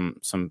about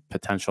some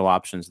potential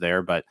options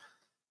there. But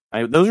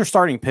those are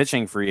starting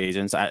pitching free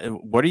agents.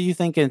 What are you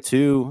thinking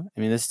too? I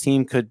mean, this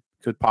team could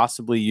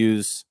possibly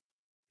use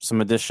some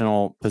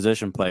additional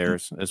position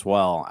players as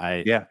well.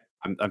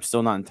 I'm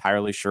still not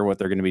entirely sure what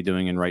they're going to be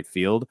doing in right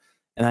field,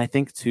 and I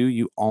think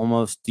too,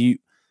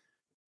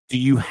 do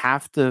you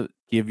have to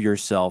give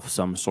yourself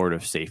some sort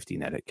of safety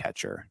net at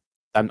catcher?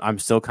 I'm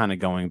still kind of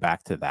going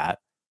back to that,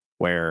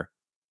 where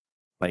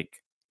like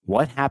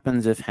what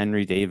happens if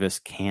Henry Davis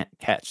can't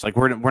catch? Like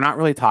we're not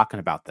really talking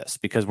about this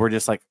because we're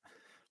just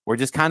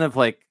kind of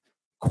like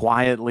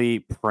quietly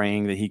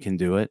praying that he can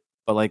do it.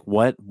 But like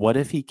what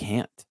if he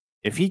can't?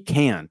 If he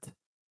can't,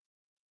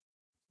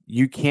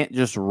 you can't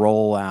just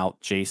roll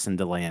out Jason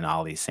DeLay and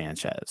Ali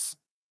Sanchez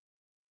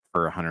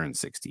for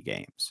 160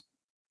 games.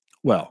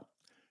 Well,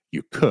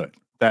 you could.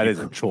 That is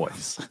a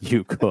choice.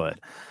 You could.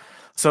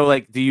 So,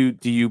 like, do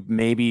you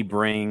maybe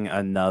bring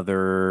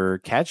another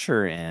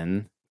catcher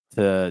in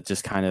to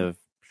just kind of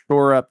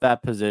shore up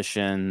that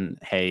position?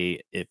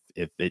 Hey, if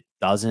it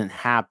doesn't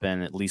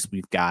happen, at least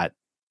we've got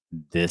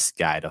this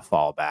guy to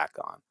fall back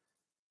on.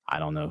 I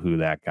don't know who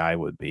that guy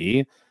would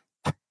be.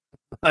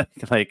 I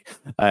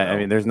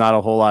mean, there's not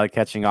a whole lot of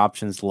catching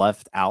options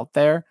left out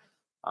there.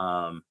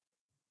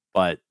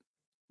 But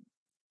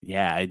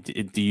yeah,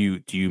 do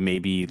you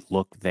maybe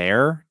look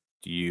there?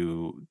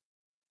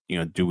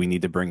 Do we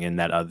need to bring in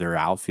that other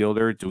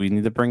outfielder? Do we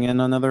need to bring in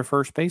another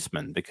first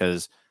baseman?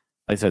 Because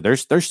like I said,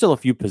 there's still a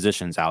few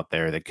positions out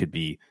there that could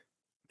be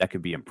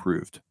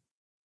improved.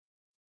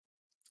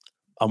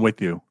 I'm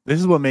with you. This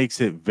is what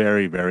makes it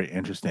very, very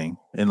interesting.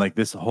 And like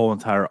this whole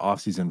entire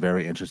offseason,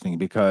 very interesting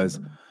because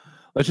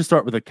let's just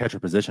start with the catcher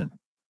position.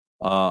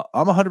 I'm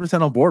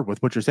 100% on board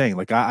with what you're saying.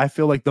 Like, I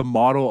feel like the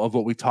model of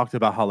what we talked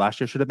about how last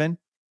year should have been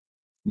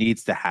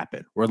needs to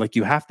happen, where like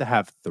you have to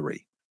have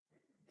 3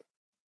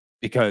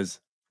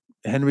 because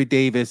Henry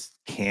Davis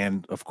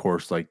can, of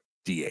course, like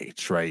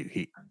DH,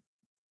 right?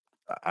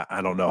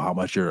 I don't know how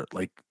much you're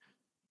like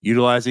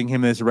utilizing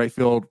him as a right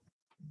field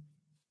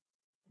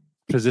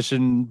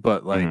position,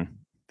 but like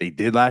they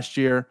did last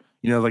year.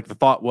 Like the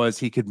thought was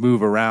he could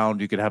move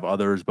around, you could have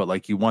others, but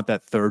like you want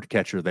that 3rd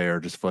catcher there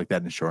just for like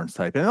that insurance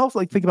type. And also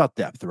like think about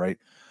depth, right?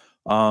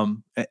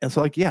 And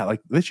so like, yeah,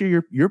 like this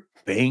year you're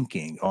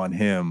banking on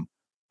him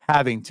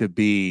having to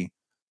be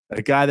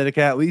a guy that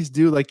can at least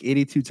do like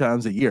 82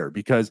 times a year,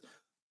 because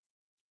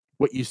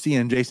what you see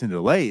in Jason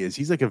DeLay is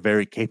he's like a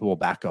very capable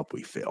backup,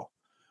 we feel.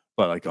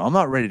 But like I'm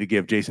not ready to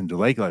give Jason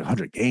DeLay like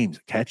 100 games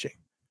of catching.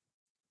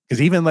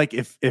 Because even like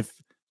if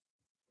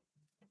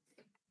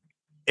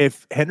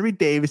Henry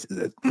Davis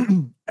is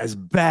as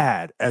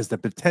bad as the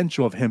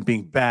potential of him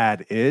being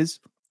bad is,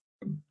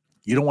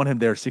 you don't want him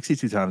there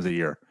 62 times a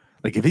year.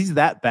 Like if he's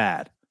that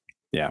bad,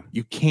 yeah,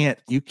 you can't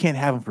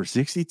have him for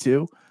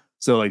 62.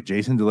 So like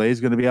Jason DeLay is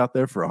going to be out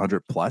there for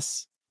 100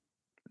 plus.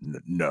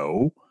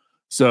 No.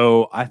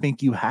 So I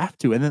think you have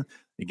to. And then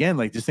again,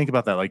 like just think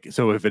about that. Like,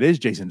 so if it is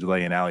Jason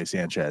DeLay and Ali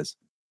Sanchez,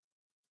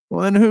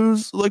 well then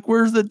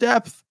where's the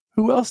depth?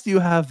 Who else do you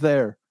have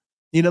there?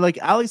 Like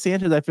Ali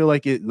Sanchez, I feel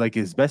like it like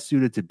is best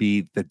suited to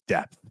be the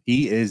depth.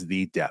 He is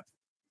the depth.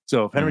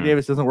 So if Henry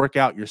Davis doesn't work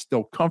out, you're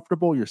still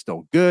comfortable, you're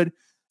still good.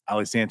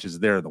 Ali Sanchez is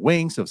there in the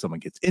wing, so if someone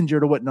gets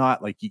injured or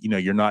whatnot, like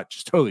you're not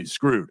just totally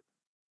screwed.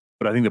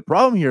 But I think the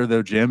problem here,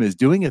 though, Jim, is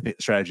doing a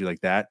strategy like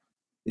that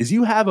is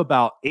you have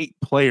about 8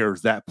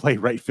 players that play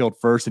right field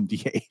first and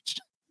DH.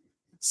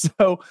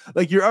 So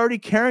like you're already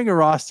carrying a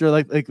roster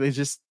like they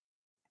just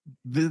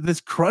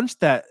this crunch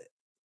that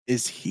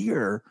is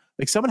here.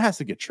 Like someone has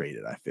to get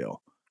traded. I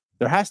feel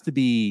there has to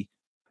be.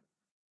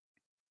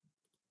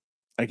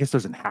 I guess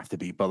doesn't have to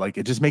be, but like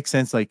it just makes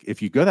sense. Like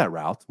if you go that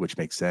route, which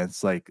makes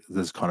sense. Like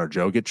does Connor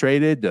Joe get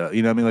traded? You know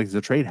what I mean? Like does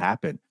a trade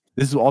happen?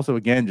 This is also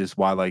again just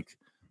why like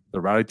the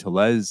Rowdy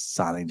Tellez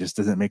signing just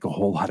doesn't make a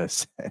whole lot of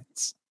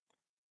sense.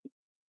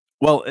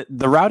 Well,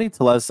 the Rowdy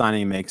Tellez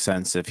signing makes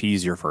sense if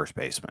he's your first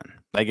baseman.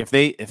 Like if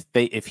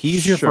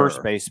he's your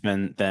first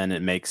baseman, then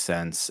it makes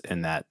sense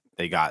in that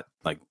they got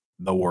like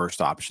the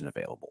worst option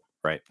available,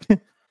 right?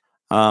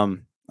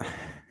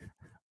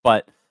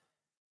 But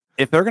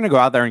if they're going to go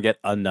out there and get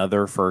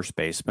another first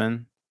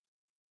baseman,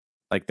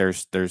 like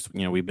there's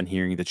we've been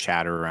hearing the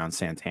chatter around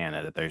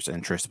Santana that there's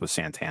interest with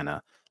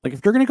Santana. Like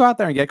if you're going to go out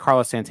there and get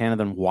Carlos Santana,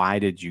 then why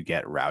did you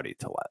get Rowdy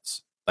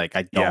Tellez? Like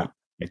I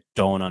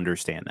don't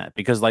understand that,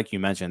 because like you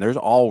mentioned, there's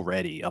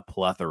already a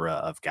plethora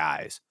of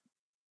guys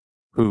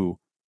who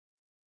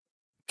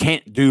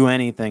can't do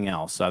anything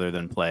else other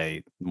than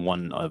play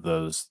one of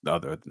those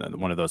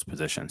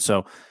positions.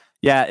 So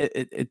yeah,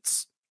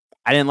 it's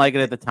I didn't like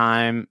it at the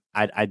time.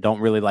 I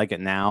don't really like it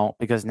now,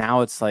 because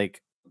now it's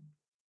like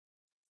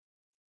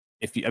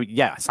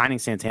signing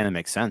Santana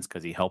makes sense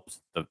because he helps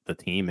the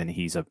team and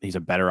he's a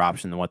better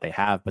option than what they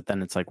have. But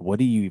then it's like, what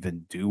do you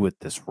even do with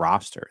this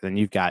roster? Then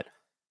you've got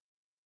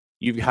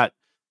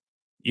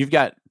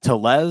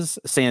Tellez,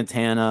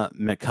 Santana,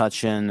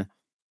 McCutchen,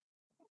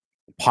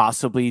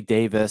 possibly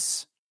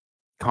Davis,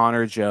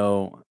 Connor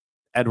Joe,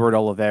 Edward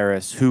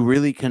Olivares, who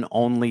really can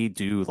only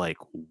do like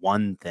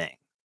one thing.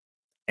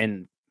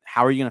 And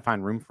how are you going to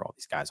find room for all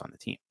these guys on the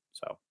team?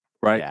 So,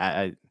 right.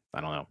 Yeah,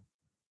 I don't know.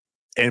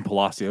 And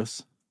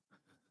Palacios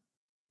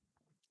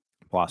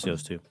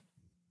too.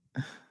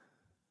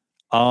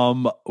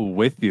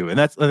 With you. And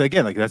that's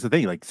again, like that's the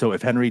thing. Like, so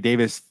if Henry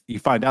Davis, you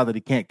find out that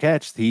he can't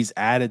catch, he's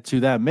added to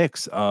that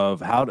mix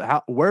of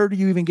where do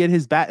you even get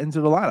his bat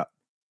into the lineup?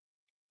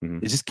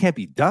 Mm-hmm. It just can't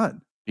be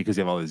done because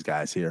you have all these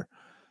guys here.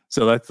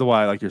 So that's the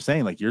why, like you're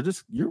saying, like you're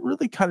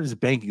really kind of just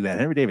banking that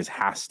Henry Davis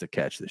has to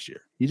catch this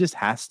year. He just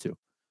has to,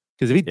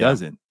 because if he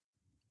doesn't,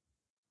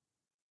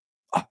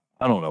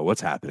 I don't know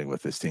what's happening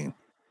with this team.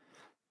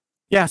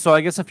 Yeah, so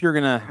I guess if we're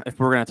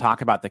gonna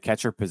talk about the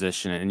catcher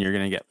position and you're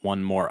gonna get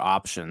one more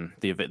option,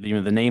 the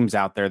names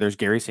out there. There's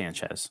Gary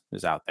Sanchez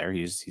is out there.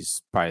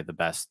 He's probably the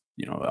best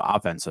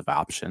offensive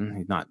option.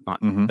 He's not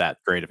that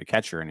great of a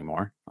catcher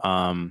anymore.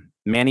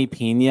 Manny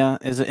Pena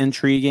is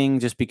intriguing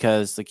just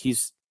because like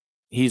he's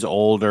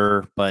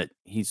older, but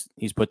he's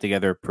put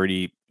together a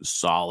pretty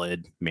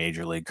solid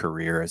major league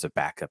career as a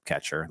backup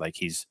catcher. Like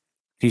he's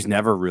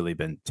never really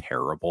been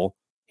terrible.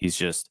 He's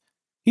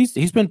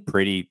been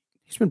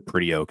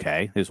pretty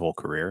okay his whole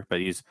career, but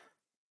he's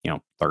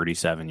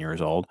 37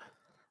 years old.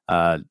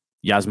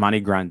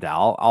 Yasmani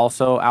Grandal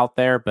also out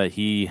there, but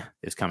he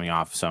is coming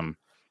off some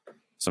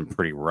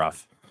pretty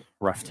rough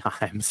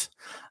times.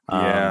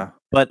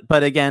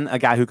 But again, a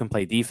guy who can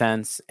play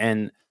defense,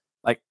 and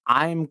like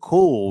I'm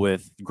cool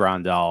with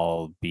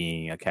Grandal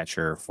being a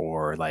catcher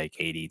for like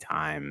 80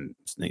 times.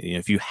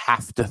 If you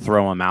have to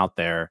throw him out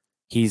there,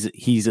 he's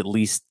at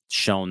least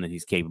shown that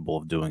he's capable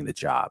of doing the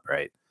job,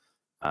 right?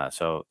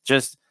 So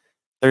just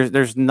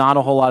there's not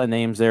a whole lot of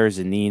names there.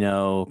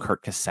 Zunino,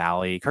 Kurt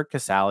Casale. Kurt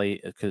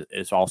Casale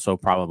is also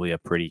probably a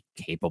pretty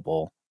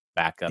capable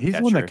backup. He's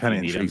the one that kind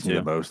of intrigues me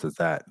the most. Is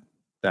that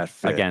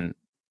fit. Again?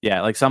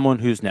 Yeah, like someone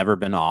who's never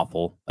been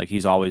awful. Like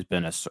he's always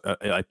been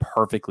a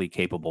perfectly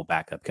capable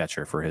backup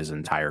catcher for his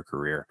entire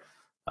career.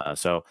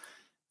 So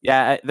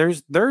yeah, there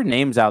are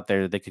names out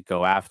there that they could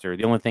go after.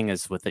 The only thing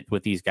is with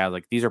these guys,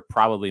 like these are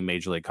probably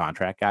major league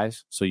contract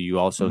guys. So you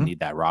also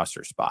need that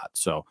roster spot.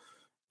 So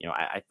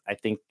I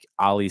think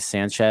Ali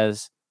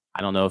Sanchez,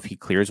 I don't know if he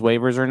clears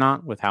waivers or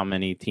not with how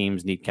many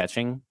teams need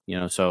catching.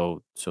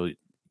 So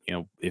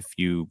if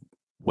you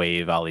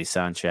waive Ali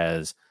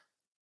Sanchez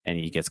and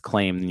he gets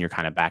claimed, then you're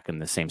kind of back in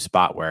the same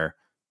spot where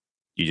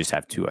you just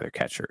have two other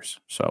catchers.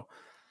 So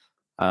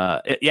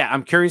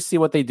I'm curious to see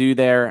what they do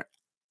there.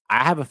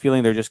 I have a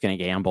feeling they're just going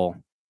to gamble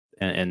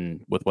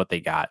and with what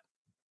they got.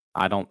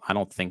 I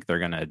don't think they're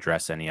going to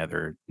address any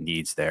other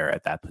needs there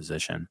at that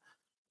position.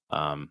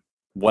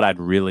 What I'd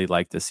really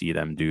like to see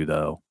them do,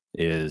 though,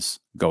 is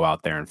go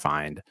out there and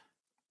find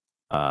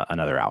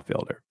another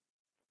outfielder.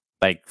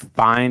 Like,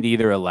 find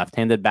either a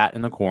left-handed bat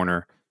in the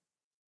corner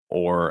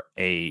or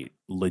a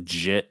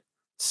legit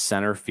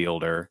center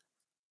fielder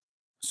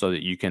so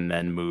that you can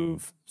then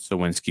move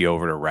Sawinski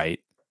over to right.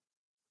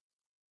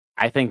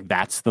 I think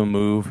that's the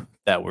move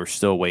that we're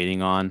still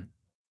waiting on.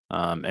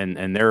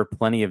 And there are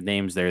plenty of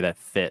names there that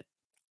fit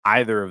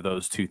either of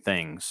those two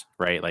things,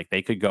 right? Like,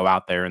 they could go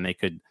out there and they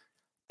could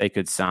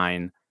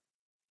sign.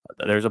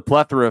 There's a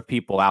plethora of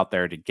people out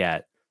there to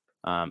get.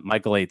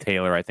 Michael A.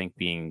 Taylor, I think,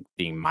 being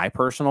my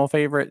personal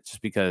favorite,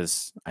 just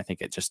because I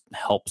think it just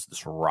helps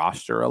this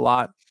roster a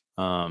lot.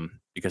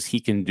 Because he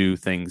can do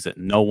things that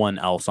no one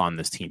else on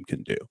this team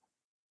can do.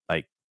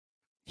 Like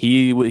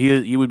He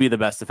would be the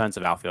best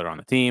defensive outfielder on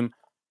the team,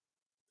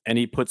 and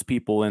he puts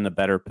people in a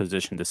better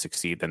position to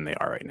succeed than they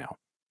are right now.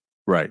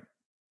 Right.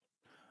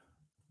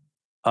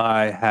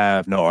 I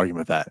have no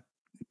argument with that.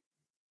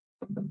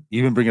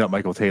 You've been bringing up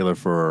Michael Taylor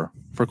for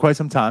quite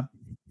some time.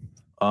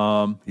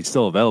 He's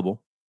still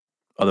available.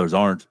 Others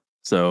aren't.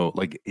 So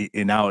like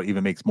it now it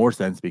even makes more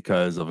sense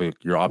because of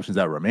your options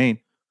that remain.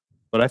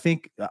 But I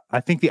think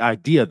the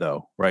idea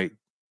though, right,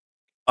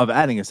 of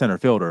adding a center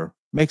fielder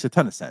makes a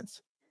ton of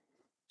sense.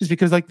 Just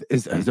because like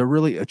is there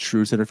really a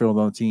true center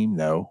fielder on the team?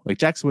 No. Like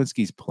Jack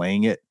Sawinski's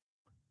playing it,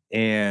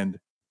 and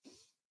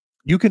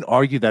you can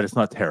argue that it's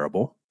not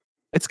terrible.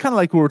 It's kind of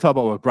like we were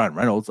talking about with Brian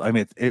Reynolds. I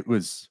mean, it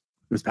was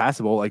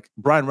passable. Like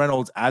Brian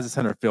Reynolds as a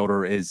center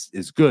fielder is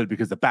good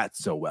because the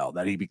bats so well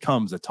that he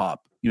becomes a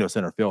top,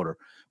 center fielder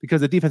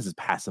because the defense is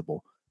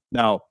passable.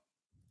 Now,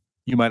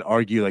 you might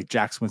argue like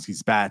Jack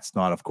Sawinski's bat's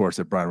not, of course,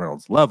 at Brian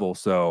Reynolds' level.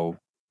 So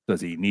does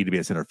he need to be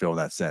a center field in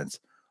that sense?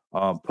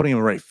 Putting him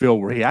in right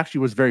field where he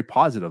actually was very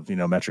positive,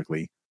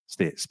 metrically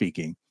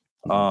speaking.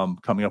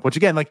 Coming up, which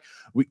again, like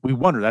we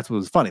wonder, that's what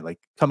was funny. Like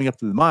coming up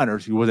to the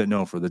minors, he wasn't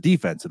known for the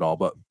defense at all,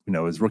 but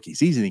his rookie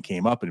season, he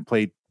came up and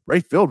played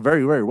right field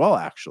very, very well,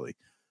 actually.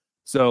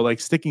 So like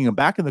sticking him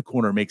back in the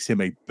corner makes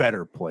him a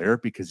better player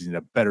because he's in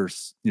a better,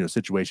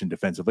 situation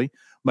defensively.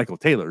 Michael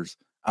Taylor's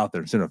out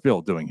there in center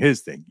field doing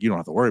his thing. You don't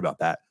have to worry about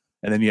that.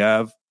 And then you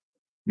have,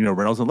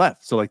 Reynolds in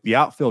left. So like the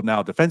outfield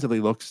now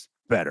defensively looks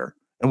better.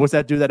 And what's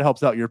that do? That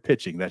helps out your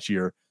pitching that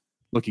you're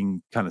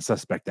looking kind of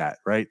suspect at,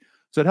 right?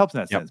 So it helps in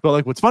that sense. But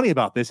like what's funny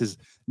about this is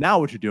now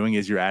what you're doing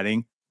is you're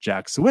adding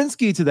Jack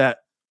Sawinski to that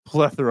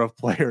plethora of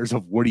players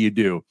of what do you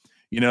do?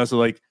 So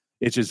like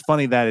it's just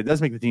funny that it does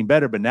make the team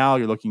better, but now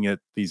you're looking at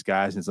these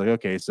guys and it's like,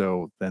 okay,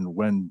 so then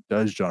when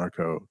does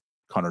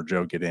Connor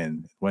Joe get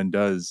in? When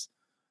does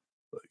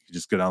you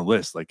just go down the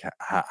list? Like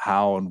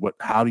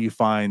how do you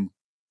find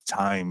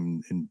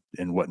time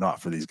and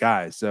whatnot for these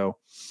guys? So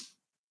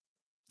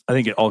I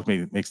think it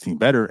ultimately makes the team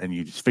better and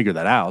you just figure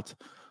that out.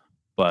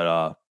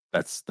 But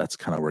that's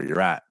kind of where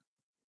you're at.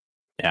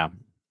 Yeah.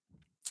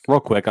 Real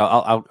quick,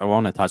 I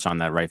want to touch on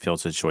that right field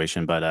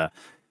situation, but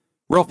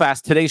real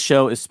fast, today's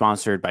show is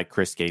sponsored by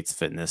Chris Gates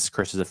Fitness.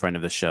 Chris is a friend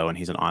of the show, and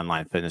he's an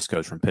online fitness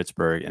coach from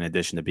Pittsburgh. In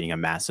addition to being a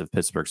massive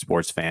Pittsburgh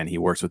sports fan, he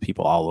works with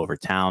people all over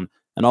town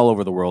and all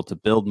over the world to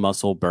build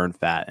muscle, burn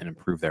fat, and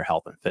improve their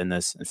health and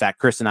fitness. In fact,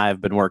 Chris and I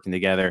have been working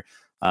together,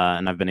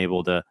 and I've been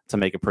able to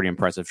make a pretty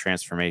impressive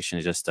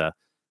transformation. Just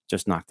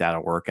knocked out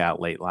a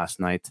workout late last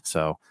night,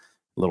 so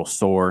a little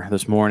sore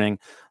this morning.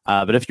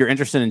 But if you're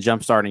interested in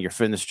jumpstarting your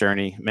fitness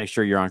journey, make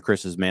sure you're on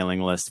Chris's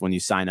mailing list. When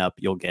you sign up,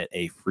 you'll get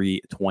a free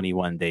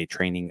 21-day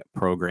training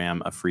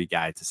program, a free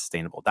guide to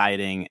sustainable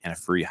dieting, and a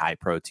free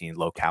high-protein,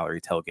 low-calorie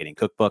tailgating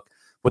cookbook.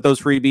 With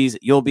those freebies,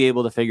 you'll be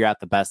able to figure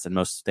out the best and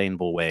most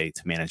sustainable way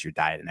to manage your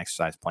diet and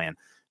exercise plan.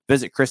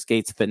 Visit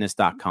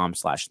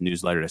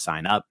chrisgatesfitness.com/newsletter to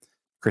sign up.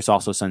 Chris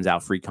also sends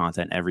out free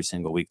content every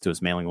single week to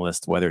his mailing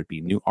list, whether it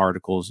be new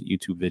articles,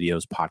 YouTube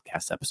videos,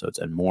 podcast episodes,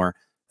 and more.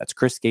 That's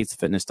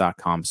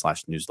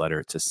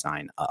chrisgatesfitness.com/newsletter to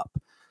sign up.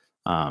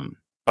 But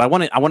I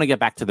want to get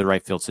back to the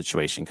right field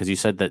situation because you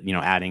said that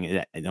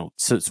adding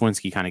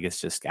Sawinski kind of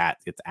gets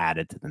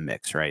added to the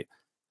mix, right?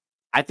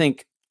 I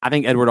think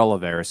Edward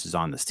Olivares is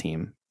on this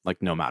team,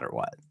 like no matter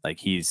what. Like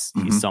he's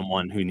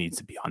someone who needs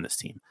to be on this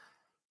team.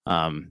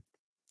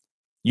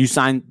 You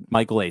signed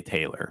Michael A.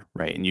 Taylor,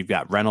 right? And you've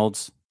got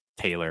Reynolds,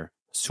 Taylor,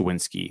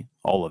 Sawinski,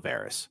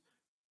 Olivares.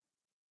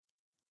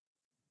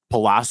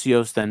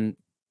 Palacios then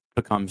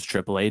becomes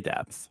AAA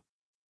depth.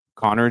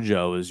 Connor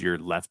Joe is your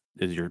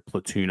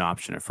platoon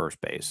option at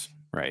first base,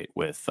 right?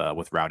 With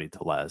Rowdy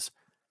Tellez.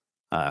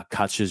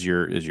 Kutch is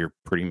your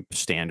pretty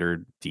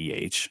standard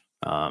DH.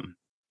 I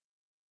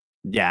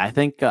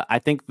think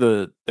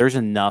there's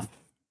enough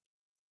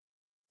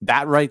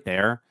that right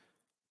there.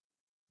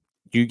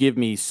 You give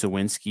me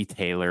Sawinski,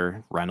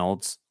 Taylor,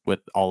 Reynolds with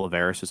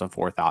Olivares as a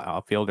fourth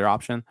outfielder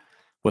option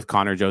with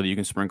Connor Joe that you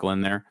can sprinkle in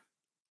there.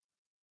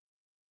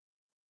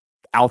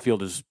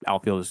 Outfield is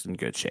in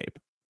good shape.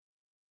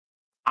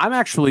 I'm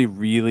actually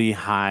really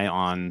high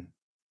on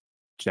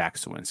Jack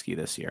Sawinski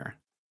this year.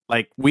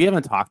 Like we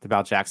haven't talked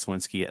about Jack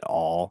Sawinski at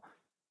all.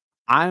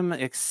 I'm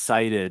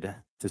excited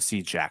to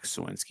see Jack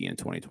Sawinski in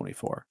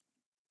 2024.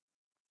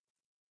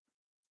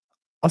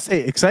 I'll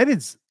say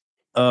excited's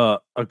a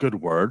good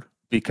word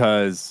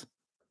because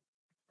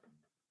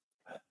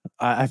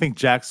I think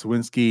Jack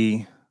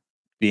Sawinski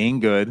being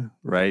good,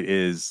 right,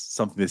 is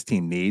something this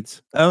team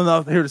needs. I don't know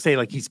if I'm here to say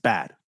like he's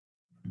bad.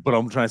 What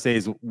I'm trying to say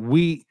is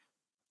if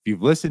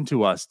you've listened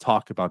to us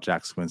talk about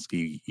Jack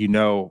Sawinski, you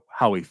know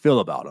how we feel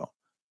about him.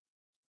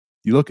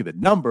 You look at the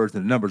numbers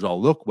and the numbers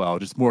all look well,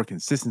 just more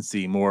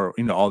consistency, more,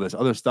 all this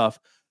other stuff.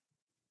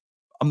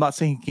 I'm not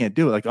saying he can't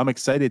do it. Like I'm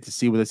excited to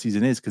see what the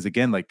season is. Cause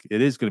again, like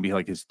it is going to be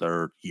like his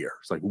third year.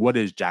 It's like, what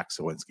is Jack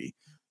Sawinski?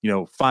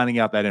 Finding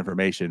out that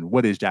information,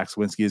 what is Jack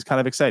Sawinski is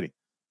kind of exciting.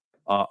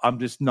 I'm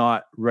just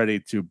not ready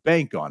to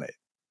bank on it.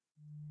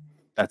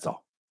 That's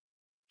all.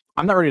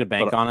 I'm not ready to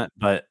bank on it,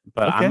 but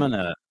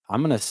okay.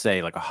 I'm gonna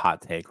say like a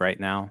hot take right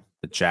now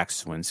that Jack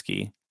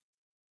Sawinski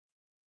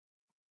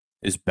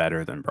is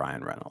better than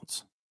Brian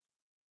Reynolds.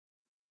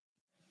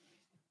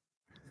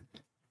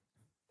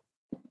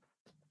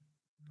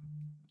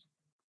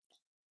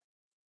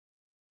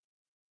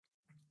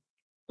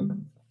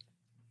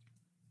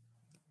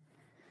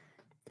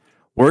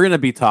 We're going to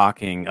be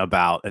talking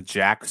about a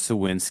Jack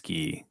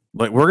Sawinski.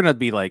 Like, we're going to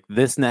be like,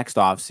 this next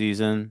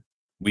offseason,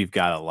 we've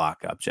got to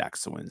lock up Jack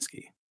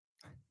Sawinski.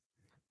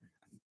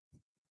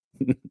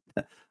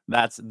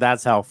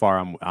 That's how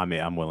far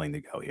I'm willing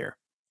to go here.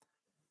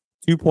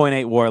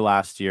 2.8 WAR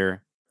last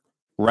year.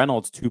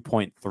 Reynolds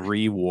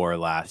 2.3 WAR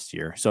last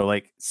year. So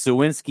like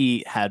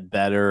Sawinski had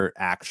better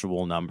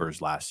actual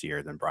numbers last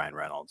year than Brian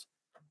Reynolds.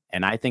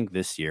 And I think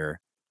this year,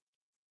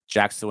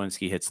 Jack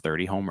Sawinski hits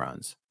 30 home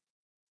runs.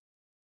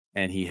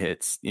 And he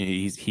hits,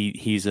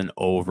 he's an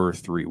over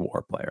 3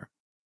 WAR player.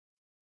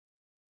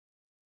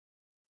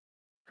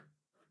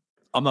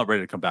 I'm not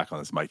ready to come back on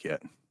this mic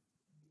yet.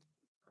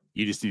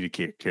 You just need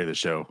to carry the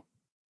show,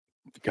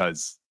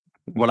 because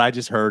what I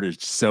just heard is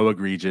so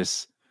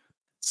egregious.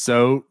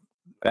 So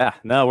yeah,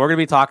 no, we're gonna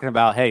be talking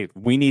about, hey,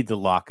 we need to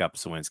lock up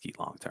Sawinski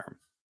long term.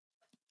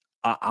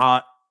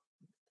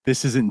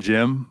 This isn't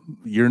Jim.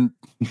 You're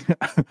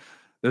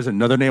there's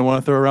another name I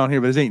want to throw around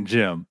here, but this ain't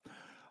Jim.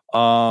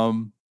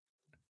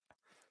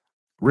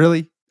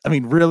 Really? I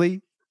mean,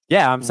 really?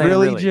 Yeah, I'm saying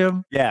really.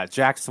 Jim? Yeah,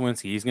 Jack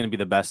Sawinski. He's gonna be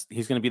the best.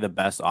 He's gonna be the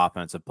best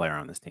offensive player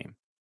on this team.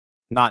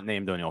 Not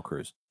named Daniel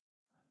Cruz.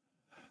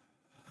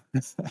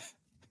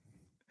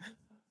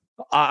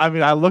 I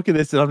mean, I look at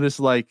this and I'm just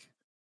like,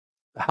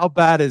 how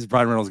bad is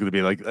Brian Reynolds going to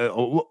be? Like,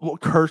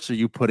 what curse are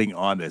you putting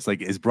on this?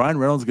 Like, is Brian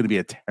Reynolds going to be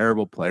a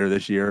terrible player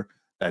this year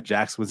that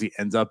Jack Sawinski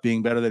ends up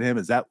being better than him?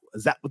 Is that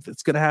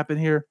what's going to happen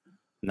here?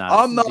 No,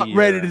 I'm not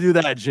ready to do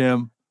that,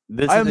 Jim.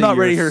 I'm not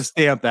ready here to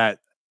stamp that.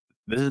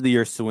 This is the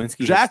year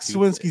Sawinski. Jack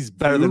Sawinski's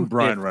better than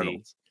Brian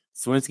Reynolds.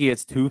 Sawinski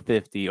hits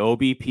 250,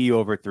 OBP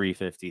over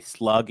 350,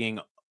 slugging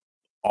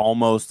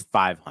almost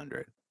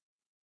 500.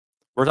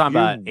 We're talking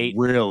about 8.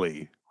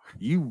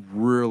 You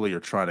really are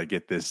trying to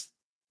get this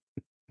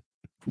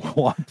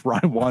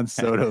Prime Juan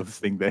Soto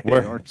thing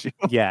there, aren't you?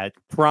 Yeah,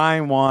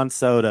 Prime Juan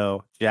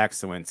Soto, Jack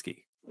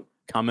Sawinski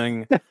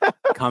coming to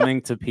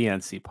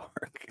PNC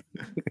Park.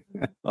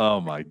 Oh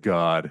my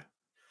God.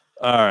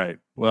 All right.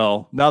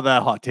 Well, now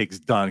that hot take's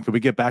done, can we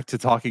get back to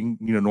talking,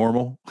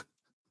 normal?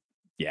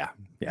 Yeah.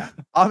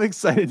 I'm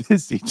excited to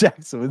see Jack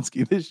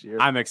Sawinski this year.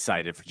 I'm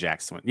excited for Jack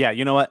Sawinski. Yeah,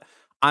 you know what?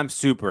 I'm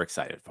super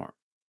excited for him.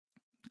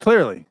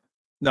 Clearly.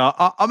 No,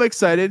 I'm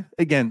excited.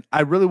 Again,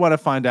 I really want to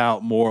find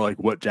out more like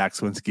what Jack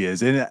Sawinski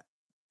is. And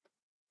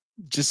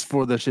just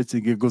for the shits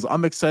and giggles,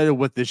 I'm excited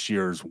what this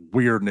year's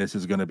weirdness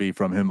is going to be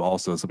from him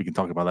also, so we can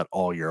talk about that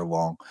all year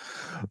long.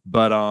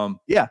 But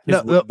yeah.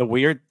 The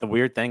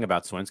weird thing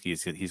about Sawinski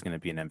is that he's going to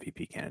be an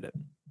MVP candidate.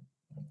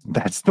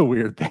 That's the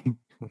weird thing.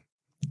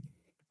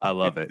 I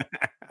love it.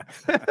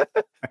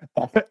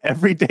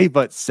 Every day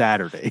but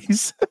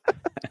Saturdays.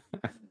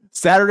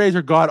 Saturdays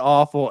are god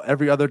awful.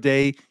 Every other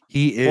day,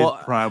 he is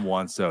Prime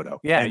Juan Soto.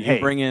 Yeah, and you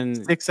bring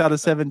in 6 out of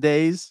 7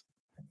 days.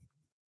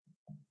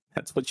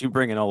 That's what you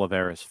bring in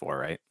Olivares for,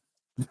 right?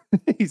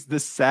 He's the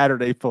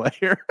Saturday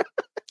player.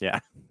 Yeah,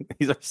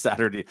 he's our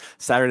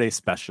Saturday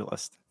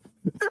specialist.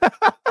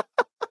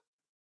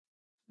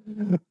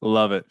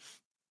 Love it.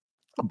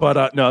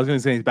 But no, I was going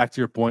to say, back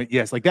to your point.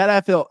 Yes, like that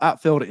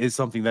outfield is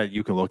something that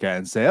you can look at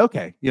and say,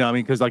 okay,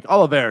 because like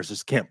Olivares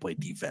just can't play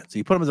defense. So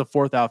you put him as a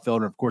 4th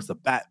outfielder. Of course, the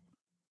bat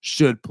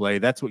should play.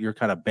 That's what you're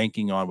kind of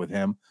banking on with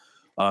him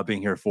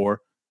being here for.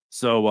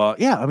 So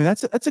yeah, I mean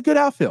that's a good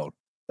outfield.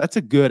 That's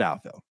a good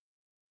outfield.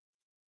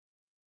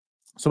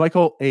 So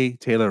Michael A.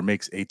 Taylor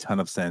makes a ton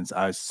of sense.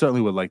 I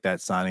certainly would like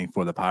that signing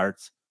for the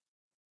Pirates.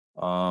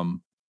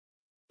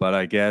 But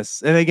I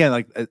guess, and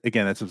again,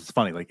 that's what's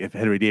funny. Like if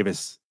Henry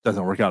Davis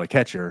doesn't work out a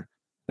catcher,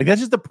 like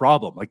that's just the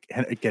problem. Like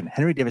again,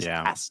 Henry Davis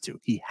has to.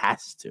 He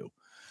has to.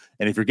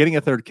 And if you're getting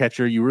a 3rd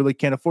catcher, you really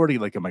can't afford to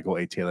get like a Michael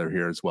A. Taylor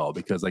here as well,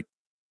 because like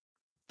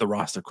the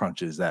roster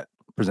crunches that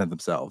present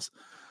themselves.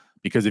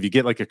 Because if you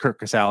get like a Kirk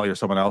Casale or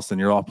someone else, then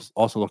you're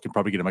also looking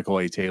probably get a Michael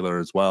A. Taylor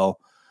as well.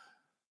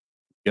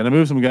 You gotta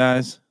move some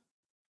guys,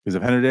 because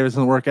if Henry Davis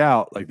doesn't work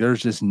out, like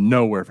there's just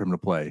nowhere for him to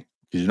play,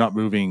 because you're not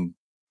moving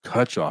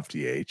Kutch off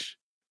DH.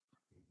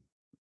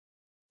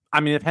 I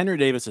mean, if Henry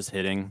Davis is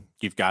hitting,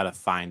 you've got to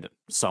find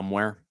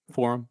somewhere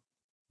for him.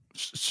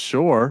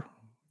 Sure,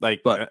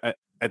 but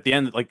at the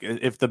end, like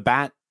if the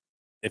bat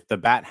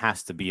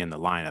has to be in the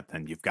lineup,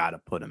 then you've got to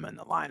put him in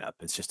the lineup.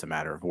 It's just a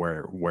matter of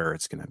where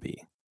it's going to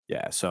be.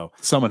 Yeah, so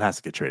someone has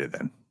to get traded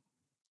then.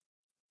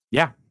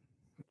 Yeah,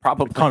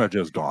 probably. Connor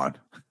Joe's gone.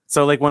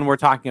 So like when we're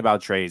talking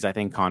about trades, I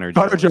think Connor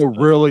Joe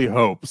really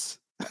hopes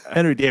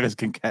Henry Davis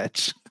can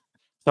catch.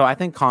 So I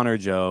think Connor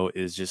Joe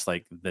is just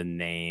like the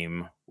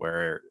name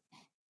where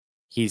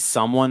he's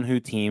someone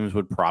who teams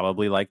would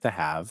probably like to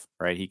have,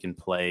 right? He can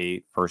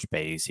play first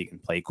base. He can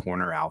play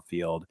corner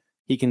outfield.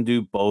 He can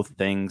do both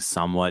things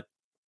somewhat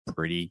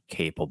pretty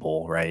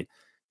capable, right?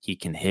 He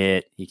can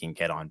hit. He can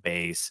get on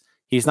base.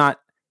 He's not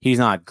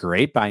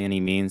great by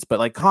any means, but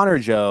like Connor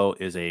Joe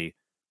is a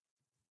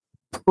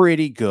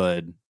pretty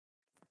good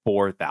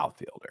fourth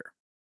outfielder.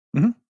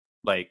 Mhm.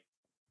 Like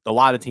a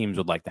lot of teams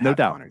would like to No have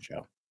doubt. Connor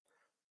Joe.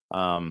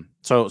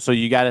 So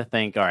you got to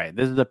think, all right,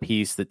 this is a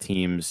piece that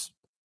teams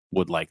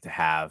would like to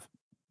have.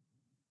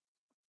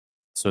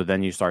 So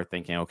then you start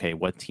thinking, okay,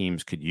 what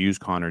teams could use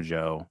Connor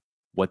Joe?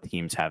 What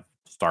teams have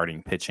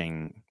starting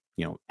pitching,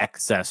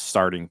 excess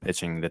starting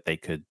pitching that they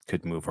could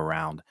move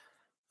around?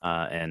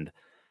 And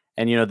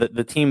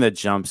the team that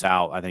jumps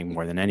out, I think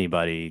more than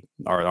anybody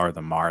are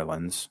the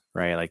Marlins,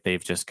 right? Like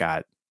they've just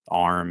got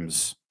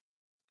arms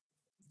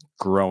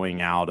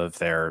growing out of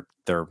their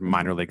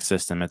minor league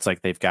system. It's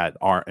like they've got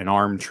an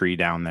arm tree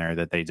down there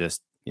that they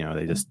just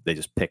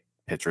pick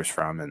pitchers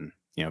from, and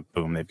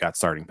boom, they've got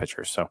starting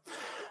pitchers. So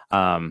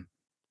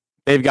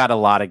they've got a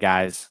lot of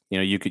guys.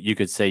 You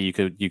could say you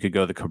could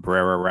go the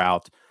Cabrera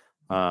route.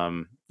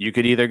 You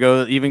could either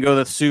go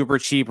the super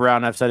cheap route.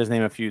 And I've said his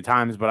name a few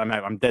times, but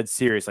I'm dead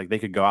serious. Like they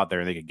could go out there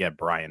and they could get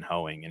Brian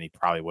Hoeing, and he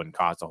probably wouldn't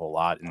cost a whole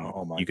lot.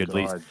 And you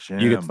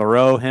could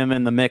throw him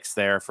in the mix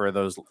there for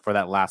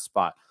that last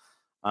spot.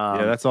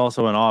 Yeah, that's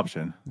also an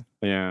option.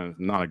 Yeah,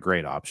 not a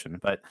great option,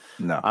 but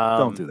no,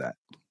 don't do that.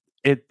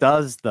 It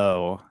does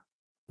though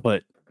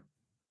put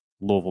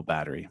Louisville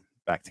Battery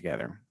back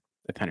together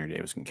if Henry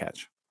Davis can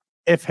catch.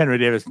 If Henry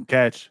Davis can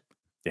catch,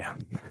 yeah,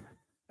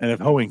 and if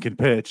Hoeing can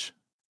pitch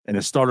in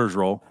a starter's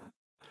role,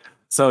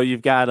 so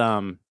you've got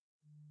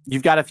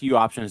a few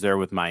options there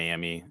with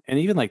Miami, and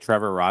even like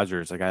Trevor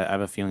Rogers. Like I have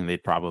a feeling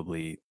they'd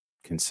probably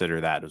consider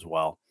that as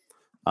well.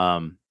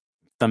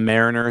 The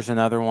Mariners,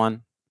 another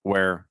one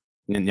where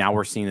now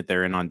we're seeing that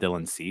they're in on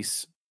Dylan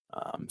Cease.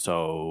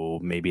 So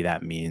maybe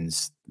that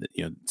means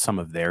that, some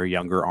of their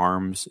younger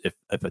arms,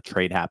 if a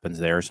trade happens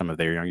there, some of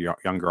their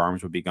younger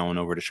arms would be going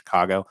over to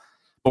Chicago.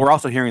 But we're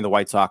also hearing the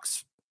White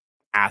Sox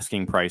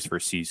asking price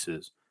for Cease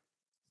is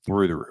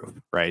through the roof,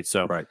 right?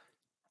 So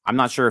I'm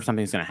not sure if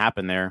something's going to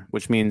happen there,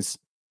 which means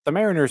the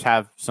Mariners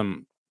have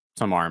some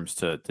arms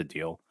to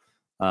deal.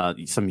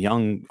 Some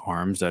young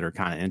arms that are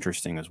kind of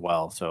interesting as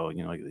well. So,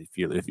 if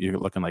you're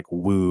looking like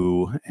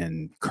Wu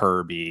and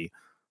Kirby,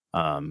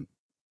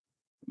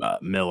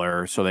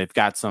 Miller, so they've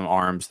got some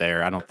arms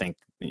there. I don't think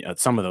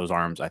some of those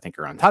arms I think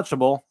are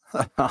untouchable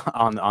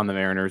on the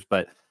Mariners,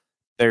 but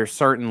they're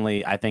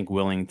certainly, I think,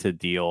 willing to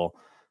deal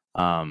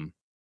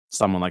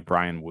someone like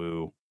Brian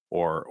Wu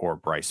or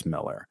Bryce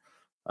Miller.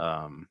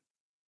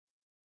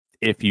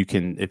 If you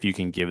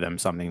can give them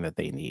something that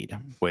they need,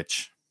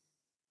 which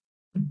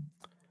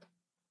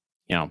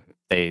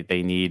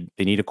they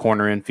need a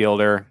corner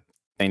infielder,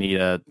 they need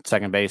a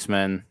second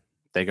baseman,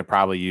 they could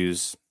probably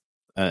use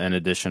an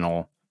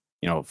additional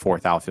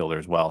fourth outfielder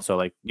as well. So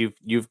like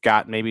you've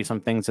got maybe some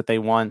things that they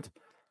want.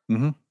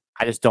 Mm-hmm.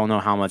 I just don't know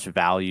how much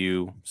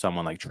value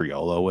someone like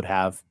Triolo would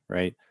have,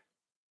 right?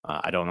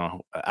 I don't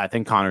know. I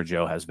think Connor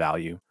Joe has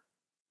value.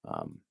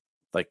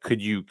 Like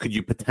could you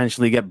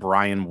potentially get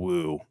Brian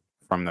Wu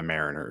from the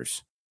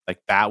Mariners?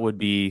 Like that would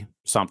be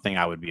something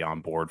I would be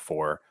on board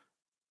for.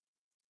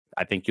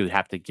 I think you'd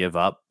have to give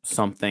up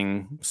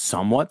something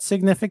somewhat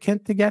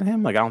significant to get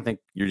him. Like I don't think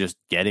you're just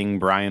getting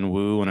Brian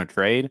Wu in a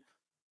trade.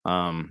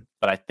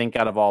 But I think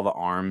out of all the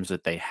arms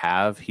that they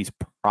have, he's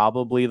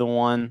probably the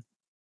one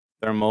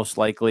they're most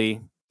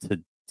likely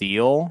to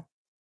deal.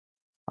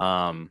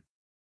 So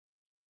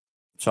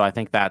I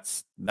think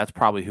that's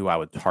probably who I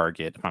would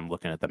target if I'm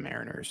looking at the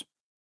Mariners.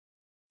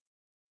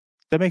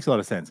 That makes a lot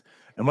of sense.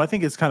 And what I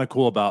think is kind of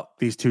cool about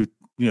these two,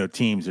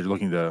 teams they're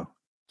looking to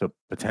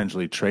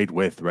potentially trade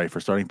with, right, for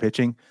starting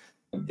pitching,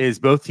 is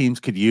both teams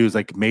could use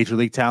like major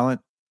league talent.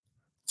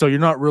 So you're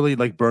not really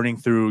like burning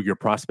through your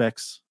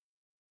prospects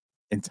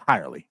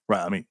entirely,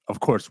 right? I mean, of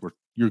course,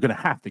 you're going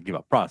to have to give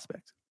up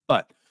prospects,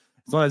 but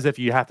it's not as if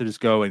you have to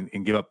just go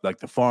and give up like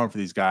the farm for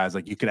these guys.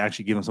 Like you can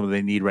actually give them something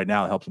they need right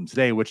now that helps them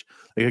today, which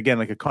like, again,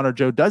 like a Connor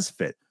Joe does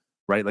fit,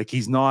 right? Like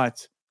he's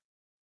not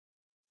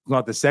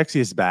the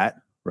sexiest bat,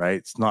 right?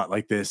 It's not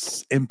like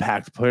this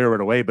impact player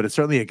right away, but it's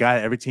certainly a guy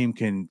that every team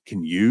can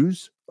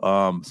use,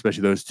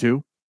 especially those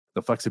two.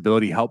 The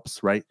flexibility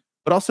helps, right?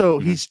 But also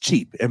he's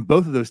cheap, and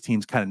both of those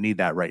teams kind of need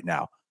that right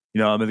now.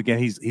 I mean, again,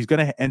 he's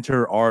going to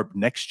enter ARB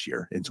next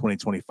year in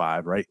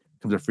 2025, right?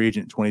 Comes a free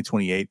agent in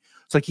 2028.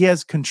 It's like he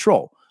has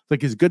control. It's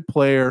like he's a good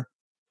player,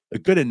 a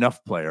good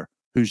enough player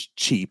who's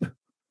cheap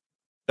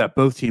that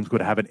both teams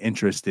would have an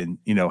interest in,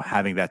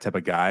 having that type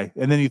of guy.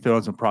 And then you throw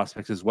in some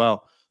prospects as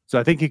well. So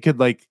I think it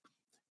could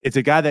it's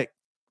a guy that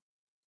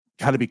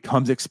kind of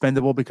becomes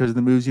expendable because of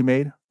the moves you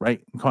made, right?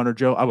 And Connor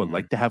Joe, I would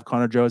like to have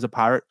Connor Joe as a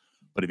Pirate,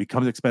 but it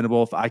becomes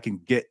expendable if I can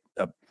get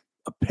a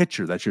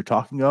pitcher that you're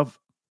talking of.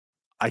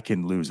 I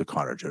can lose a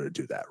Connor Joe to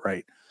do that,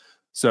 right?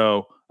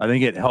 So I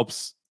think it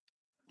helps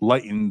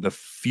lighten the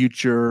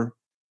future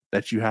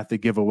that you have to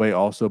give away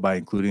also by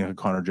including a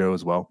Connor Joe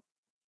as well.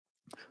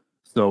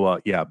 So,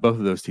 yeah, both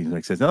of those teams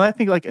make sense. And I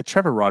think like a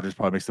Trevor Rogers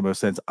probably makes the most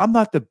sense. I'm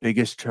not the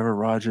biggest Trevor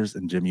Rogers,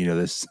 and Jim, you know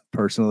this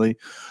personally.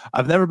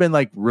 I've never been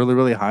like really,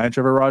 really high on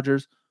Trevor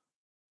Rogers,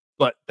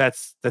 but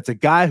that's a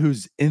guy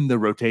who's in the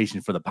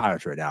rotation for the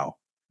Pirates right now.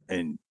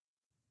 And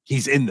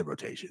he's in the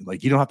rotation.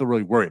 Like you don't have to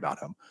really worry about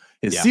him.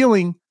 His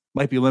ceiling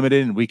might be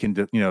limited, and we can,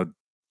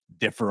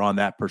 differ on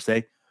that per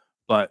se,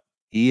 but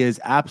he is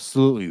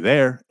absolutely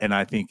there. And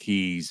I think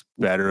he's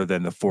better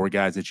than the 4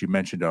 guys that you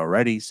mentioned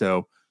already.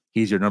 So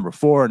he's your number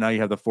 4. Now you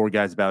have the 4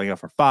 guys battling out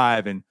for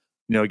 5. And,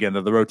 again,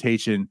 the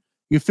rotation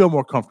you feel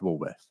more comfortable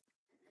with.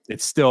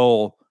 It's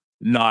still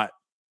not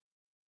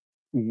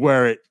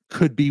where it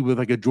could be with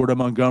like a Jordan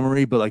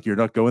Montgomery, but like you're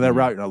not going that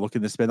route. You're not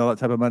looking to spend all that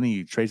type of money.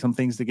 You trade some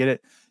things to get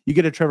it. You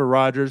get a Trevor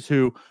Rogers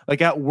who,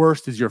 like, at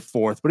worst is your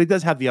 4th, but he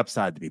does have the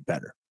upside to be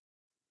better.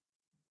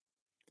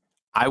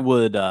 I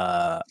would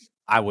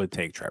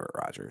take Trevor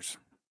Rogers.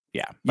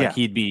 Yeah.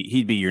 He'd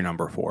be your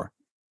number 4.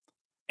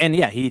 And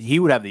yeah, he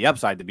would have the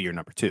upside to be your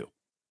number 2.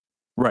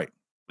 Right.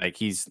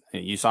 Like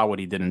you saw what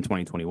he did in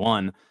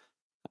 2021.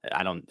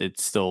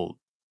 It's still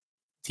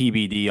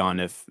TBD on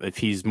if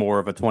he's more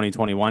of a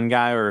 2021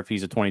 guy or if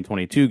he's a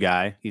 2022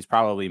 guy. He's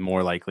probably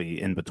more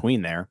likely in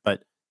between there.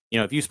 But,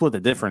 if you split the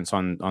difference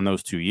on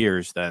those 2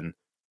 years, then,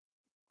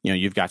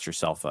 you've got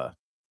yourself a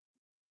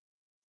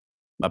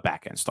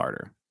back end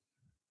starter.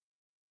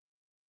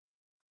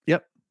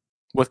 Yep.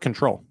 With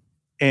control.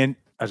 And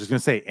I was just going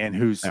to say, and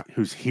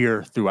who's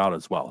here throughout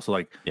as well. So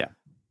like,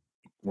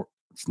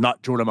 it's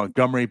not Jordan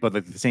Montgomery, but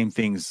like the same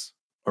things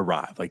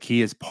arrive. Like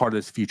he is part of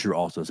this future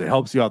also. So it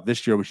helps you out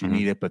this year, which you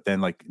need it. But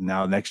then like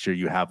now next year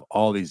you have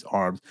all these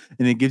arms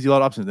and it gives you a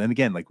lot of options. And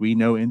again, like we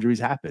know injuries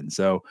happen.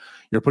 So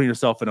you're putting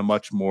yourself in a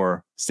much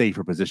more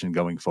safer position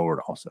going forward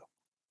also.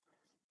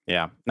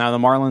 Yeah. Now the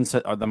Marlins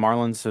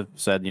have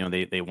said,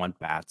 they want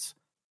bats.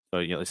 So,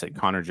 they said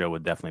Connor Joe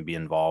would definitely be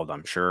involved,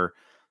 I'm sure.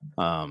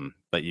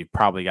 But you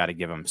probably got to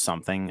give him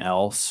something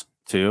else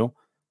too.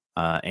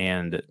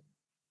 And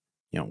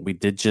we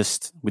did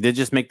just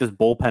make this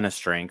bullpen a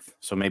strength.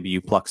 So maybe you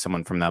pluck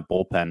someone from that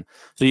bullpen.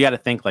 So you got to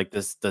think like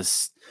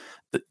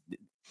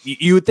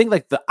you would think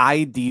like the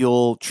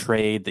ideal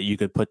trade that you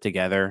could put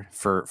together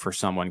for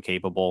someone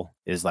capable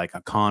is like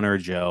a Connor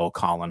Joe,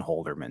 Colin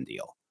Holderman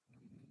deal.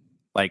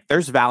 Like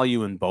there's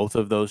value in both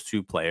of those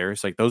 2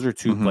 players. Like those are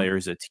 2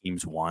 players that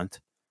teams want.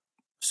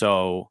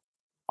 So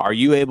are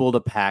you able to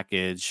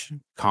package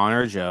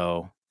Connor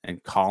Joe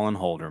and Colin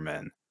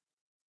Holderman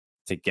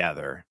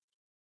together?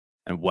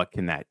 And what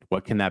can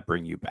that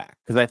bring you back?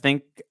 Because I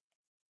think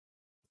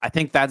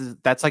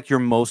that's like your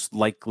most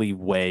likely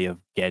way of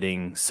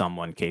getting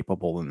someone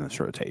capable in this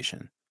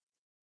rotation.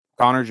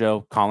 Connor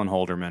Joe, Colin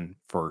Holderman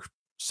for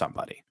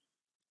somebody.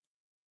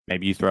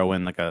 Maybe you throw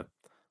in like a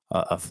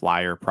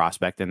flyer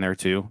prospect in there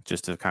too,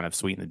 just to kind of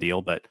sweeten the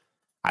deal. But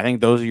I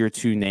think those are your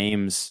 2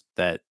 names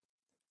that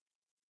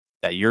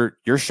you're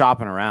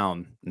shopping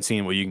around and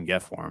seeing what you can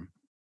get for them.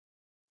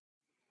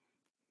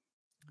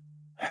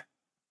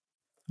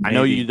 Maybe. I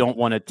know you don't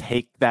want to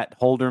take that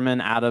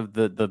Holderman out of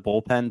the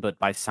bullpen, but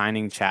by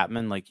signing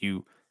Chapman, like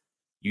you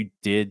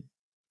did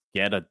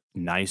get a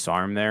nice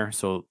arm there.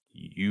 So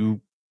you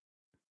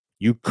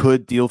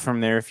could deal from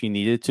there if you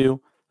needed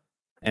to.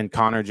 And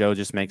Connor Joe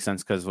just makes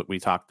sense because what we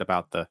talked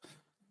about, the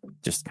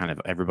just kind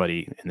of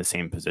everybody in the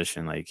same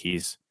position. Like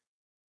he's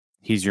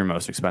your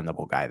most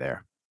expendable guy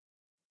there.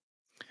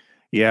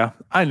 Yeah,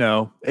 I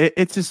know.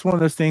 It's just one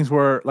of those things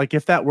where, like,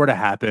 if that were to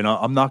happen,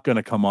 I'm not going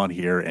to come on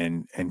here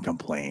and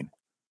complain.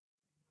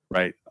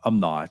 Right? I'm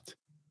not.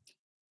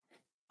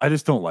 I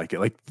just don't like it.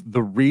 Like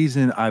the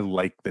reason I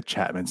like the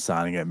Chapman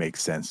signing, it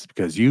makes sense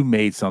because you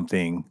made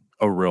something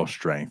a real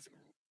strength.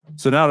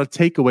 So now to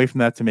take away from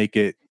that to make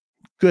it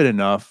good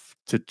enough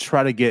to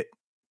try to get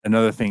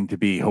another thing to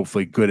be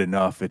hopefully good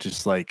enough, it's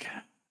just like,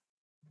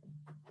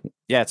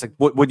 yeah, it's like,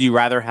 what would you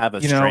rather have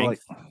a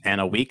strength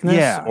and a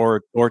weakness,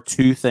 or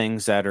 2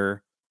 things that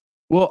are?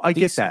 Well, I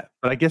get that,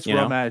 but I guess where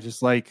I'm at is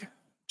just like,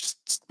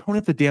 just pony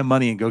up the damn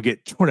money and go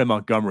get Jordan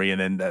Montgomery,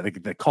 and then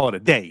they call it a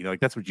day. Like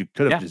that's what you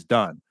could have just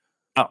done.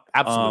 Oh,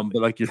 absolutely.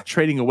 But like you're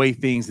trading away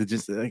things that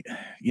just, like,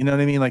 you know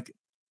what I mean? Like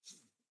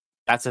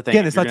that's the thing.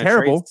 Again, it's not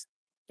terrible.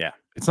 Yeah,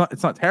 it's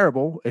not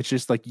terrible. It's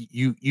just like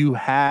you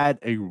had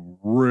a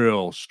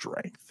real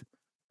strength,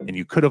 and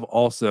you could have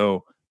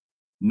also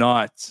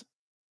not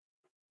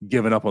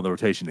given up on the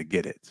rotation to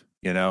get it.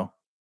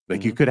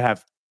 Like you could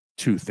have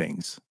 2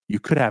 things. You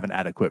could have an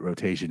adequate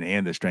rotation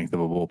and the strength of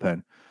a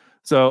bullpen.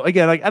 So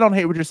again, like I don't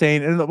hate what you're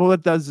saying, and what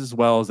it does as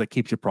well is that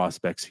keeps your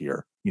prospects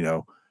here.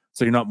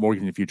 So you're not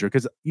mortgaging the future.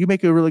 Because you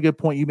make a really good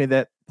point. You made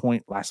that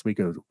point last week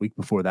or the week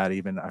before that,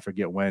 even I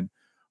forget when.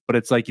 But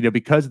it's like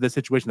because of the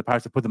situation the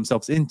Pirates have put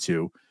themselves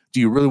into, do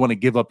you really want to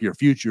give up your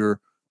future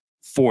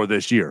for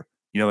this year?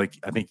 Like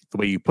I think the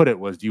way you put it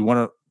was, do you want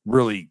to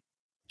really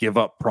give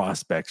up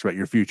prospects, right?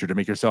 Your future to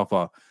make yourself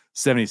a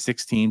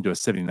 76 team to a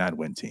 79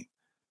 win team?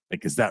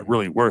 Like, is that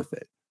really worth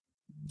it?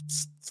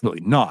 It's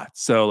really not.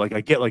 So like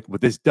I get like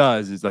what this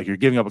does is like you're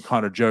giving up a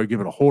Connor Joe, you're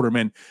giving a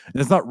Holderman, and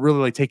it's not really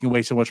like taking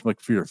away so much from, like,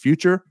 for your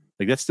future.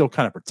 Like that's still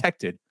kind of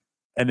protected,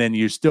 and then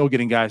you're still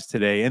getting guys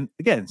today, and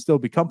again, still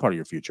become part of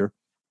your future.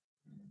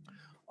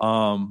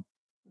 But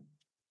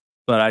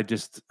I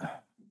just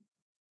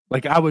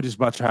like I would just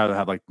much rather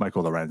have like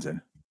Michael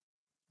Lorenzen.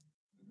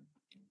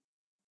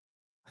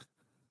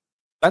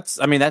 That's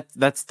and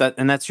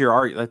that's your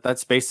argument.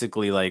 That's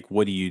basically like,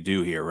 what do you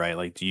do here, right?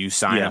 Like, do you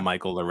sign a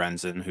Michael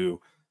Lorenzen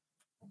who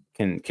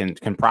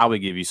can probably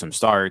give you some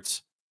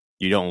starts.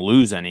 You don't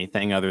lose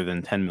anything other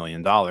than $10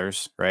 million,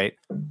 right?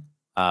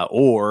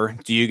 Or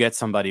do you get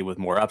somebody with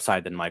more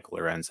upside than Michael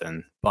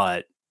Lorenzen,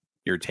 but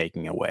you're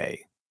taking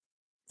away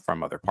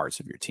from other parts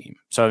of your team?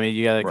 So I mean,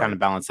 you got to kind of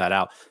balance that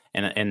out.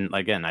 And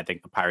again, I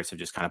think the Pirates have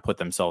just kind of put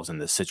themselves in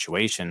this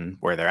situation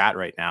where they're at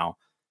right now,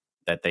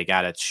 that they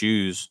got to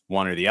choose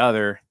one or the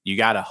other. You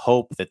got to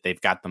hope that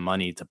they've got the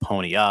money to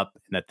pony up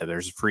and that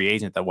there's a free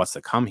agent that wants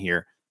to come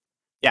here.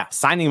 Yeah,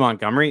 signing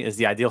Montgomery is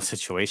the ideal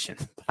situation.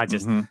 I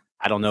just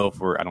I don't know if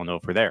we're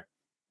there.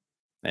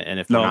 And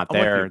if we're not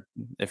there,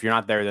 if you're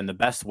not there, then the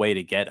best way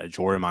to get a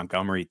Jordan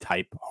Montgomery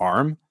type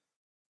arm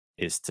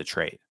is to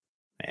trade.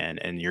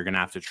 And you're gonna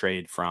have to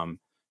trade from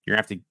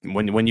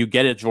when you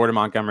get a Jordan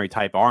Montgomery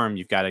type arm,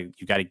 you've got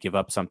to give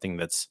up something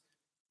that's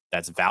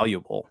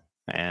valuable.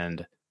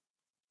 And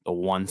the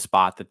one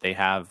spot that they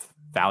have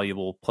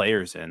valuable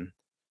players in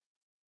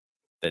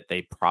that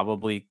they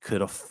probably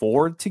could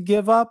afford to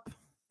give up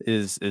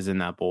is in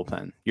that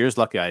bullpen. You're just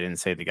lucky I didn't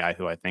say the guy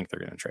who I think they're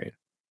going to trade.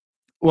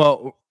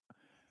 Well,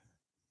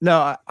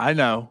 no, I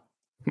know.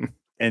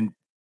 And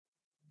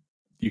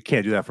you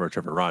can't do that for a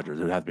Trevor Rogers.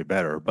 It would have to be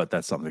better, but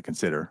that's something to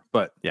consider.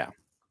 But yeah,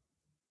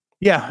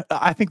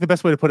 I think the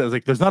best way to put it is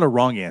like, there's not a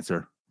wrong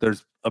answer.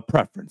 There's a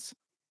preference.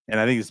 And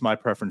I think it's my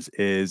preference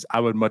is I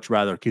would much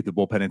rather keep the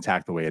bullpen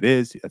intact the way it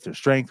is. That's their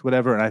strength,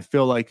 whatever. And I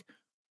feel like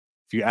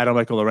if you add on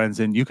Michael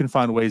Lorenzen, you can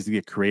find ways to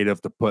get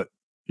creative to put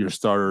your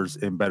starters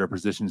in better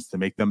positions to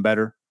make them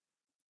better.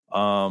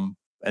 And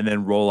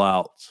then roll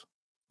out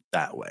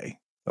that way,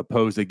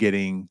 opposed to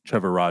getting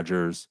Trevor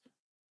Rogers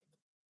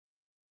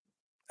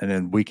and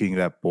then weakening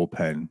that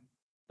bullpen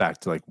back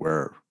to like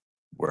where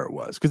it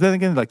was. Because then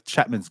again, like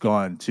Chapman's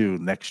gone too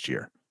next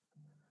year.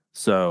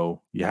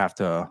 So you have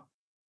to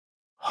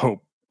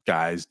hope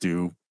guys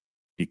do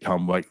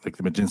become like the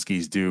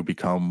Majinskis do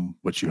become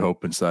what you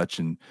hope and such.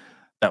 And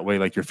that way,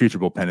 like your future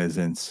bullpen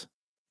isn't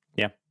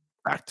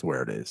back to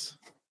where it is.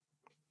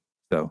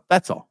 So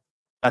that's all.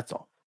 I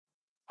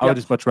would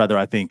just much rather,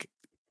 I think,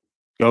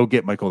 go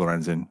get Michael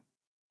Lorenzen,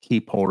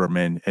 keep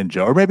Holderman and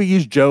Joe, or maybe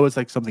use Joe as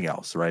like something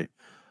else, right?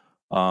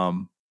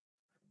 But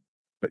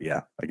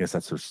yeah, I guess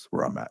that's just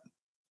where I'm at.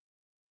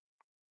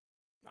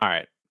 All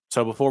right.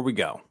 So before we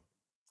go,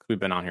 we've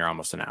been on here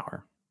almost an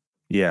hour.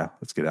 Yeah,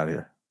 let's get out of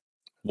here.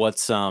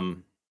 What's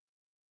your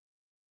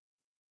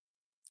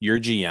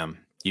GM?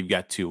 You've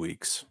got 2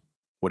 weeks.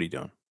 What are you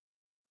doing?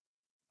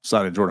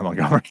 Signing Jordan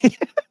Montgomery.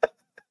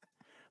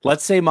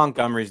 Let's say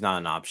Montgomery's not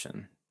an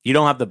option. You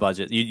don't have the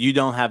budget. You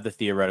don't have the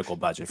theoretical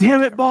budget.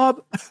 Damn it,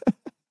 Bob.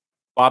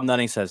 Bob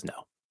Nutting says no.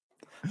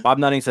 Bob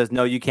Nutting says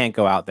no. You can't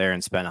go out there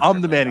and spend.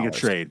 I'm demanding a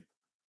trade.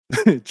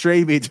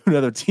 Trade me to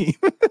another team.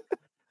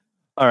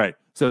 All right.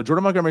 So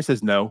Jordan Montgomery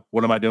says no.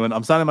 What am I doing?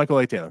 I'm signing Michael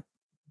A. Taylor.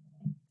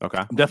 Okay.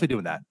 I'm definitely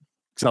doing that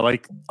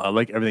because I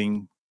like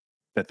everything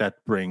that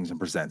brings and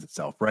presents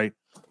itself, right?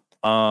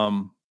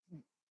 So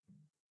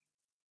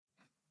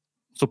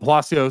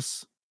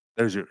Palacios,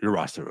 there's your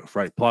roster move,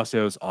 right?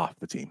 Palacios off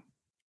the team.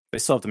 They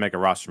still have to make a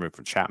roster move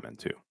for Chapman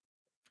too.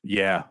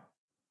 Yeah.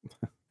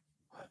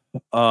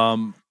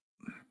 But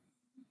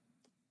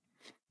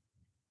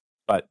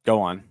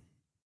go on.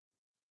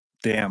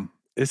 Damn.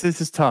 This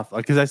is tough.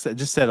 Like, because I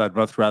just said I'd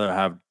much rather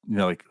have,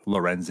 like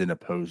Lorenzen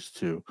opposed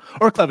to,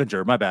 or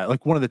Clevenger, my bad.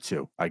 Like one of the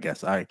two, I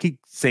guess. I keep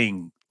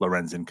saying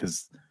Lorenzen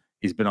because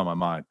he's been on my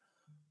mind.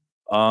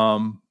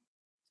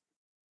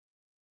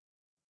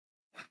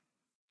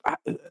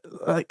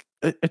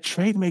 A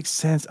trade makes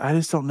sense. I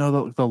just don't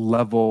know the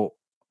level.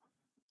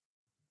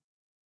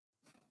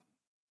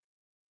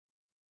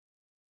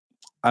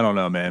 I don't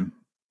know, man.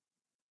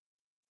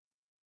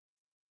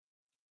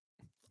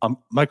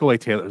 Michael A.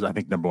 Taylor is, I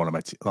think, number one on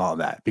my on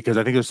that because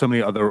I think there's so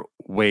many other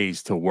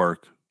ways to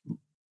work.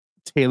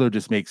 Taylor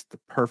just makes the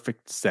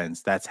perfect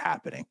sense. That's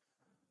happening.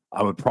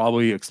 I would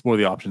probably explore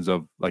the options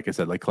of, like I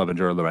said, like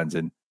Clevenger or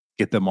Lorenzen,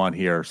 get them on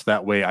here. So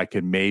that way I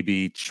can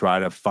maybe try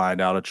to find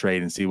out a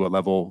trade and see what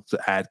level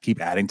to keep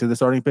adding to the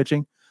starting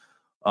pitching.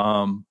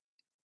 I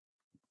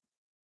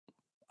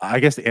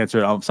guess the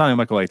answer, I'm signing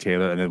Michael A.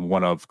 Taylor and then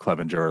one of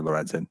Clevenger or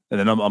Lorenzen. And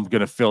then I'm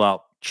going to fill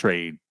out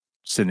trade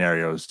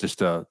scenarios just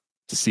to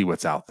see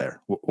what's out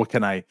there.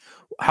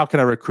 How can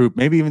I recruit?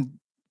 Maybe even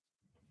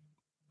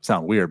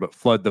sound weird, but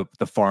flood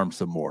the farm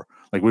some more.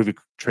 Like we've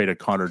traded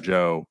Connor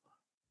Joe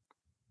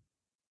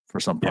for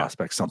some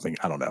prospect, something,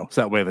 I don't know.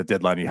 So that way at the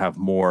deadline, you have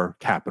more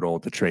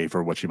capital to trade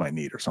for what you might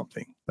need or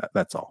something.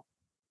 That's all.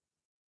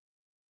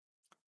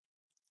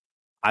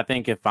 I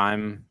think if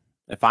I'm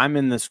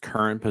in this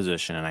current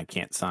position and I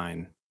can't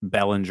sign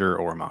Bellinger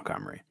or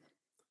Montgomery,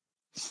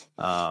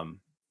 I'm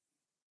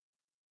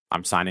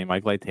signing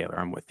Michael A. Taylor.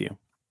 I'm with you.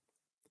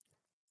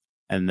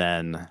 And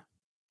then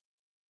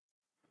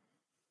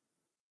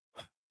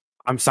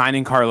I'm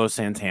signing Carlos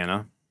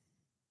Santana.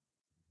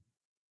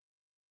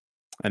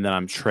 And then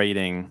I'm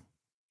trading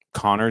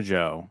Connor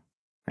Joe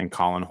and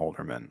Colin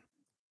Holderman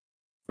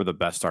for the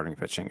best starting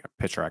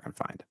pitcher I can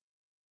find.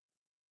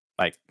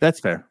 Like that's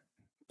fair.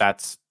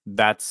 That's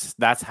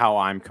how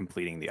I'm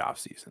completing the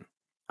offseason.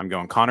 I'm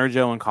going Connor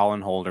Joe and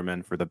Colin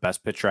Holderman for the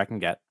best pitcher I can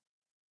get.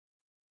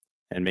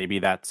 And maybe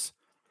that's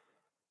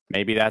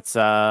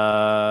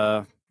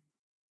Trevor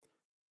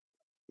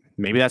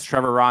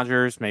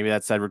Rogers, maybe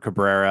that's Edward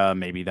Cabrera,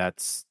 maybe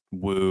that's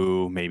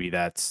Wu, maybe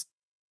that's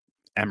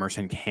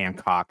Emerson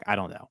Hancock. I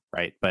don't know,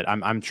 right? But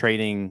I'm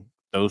trading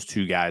those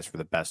two guys for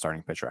the best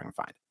starting pitcher I can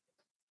find.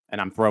 And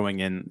I'm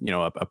throwing in,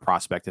 a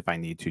prospect if I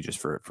need to, just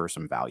for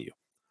some value.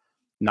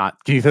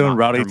 Can you throw in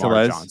Rowdy Tamar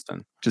Tellez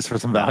Johnson just for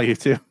some value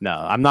too? No,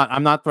 I'm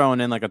not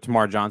throwing in like a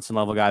Tamar Johnson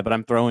level guy, but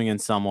I'm throwing in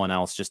someone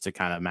else just to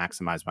kind of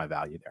maximize my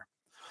value there.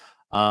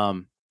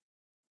 And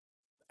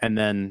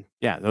then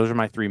those are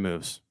my three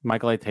moves: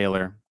 Michael A.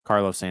 Taylor,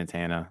 Carlos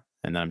Santana,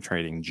 and then I'm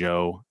trading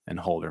Joe and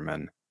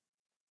Holderman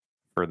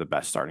for the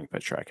best starting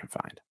pitcher I can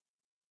find.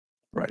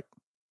 Right.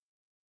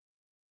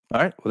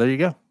 All right. Well, there you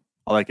go.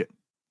 I like it.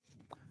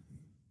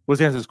 Let's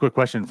answer this quick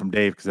question from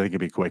Dave because I think it'd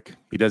be quick.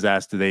 He does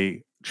ask, do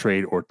they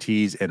trade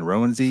Ortiz and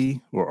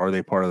Roansy, or are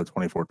they part of the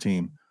 24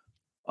 team?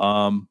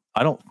 I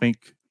don't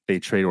think they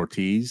trade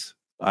Ortiz.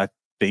 I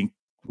think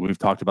we've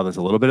talked about this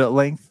a little bit at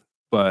length,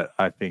 but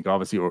I think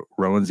obviously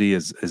Roansy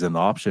is an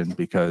option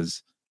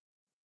because,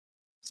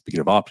 speaking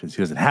of options,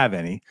 he doesn't have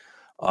any.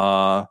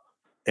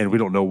 And we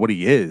don't know what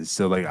he is.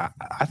 So, like,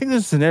 I think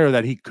there's a scenario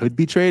that he could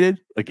be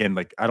traded. Again,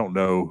 like, I don't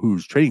know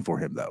who's trading for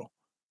him, though.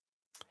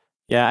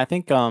 Yeah, I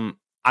think I'm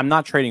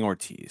not trading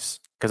Ortiz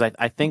because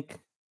I think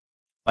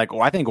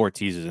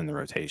Ortiz is in the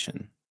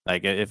rotation.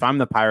 Like, if I'm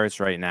the Pirates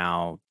right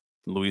now,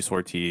 Luis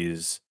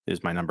Ortiz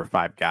is my number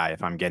 5 guy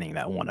if I'm getting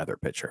that one other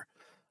pitcher.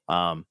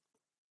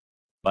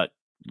 But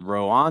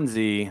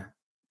Roansy,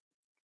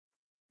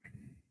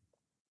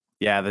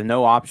 the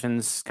no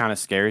options kind of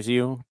scares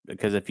you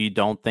because if you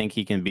don't think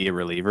he can be a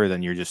reliever,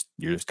 then you're just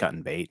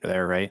cutting bait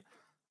there, right?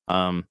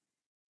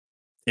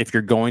 If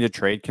you're going to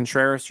trade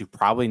Contreras, you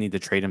probably need to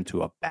trade him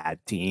to a bad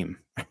team.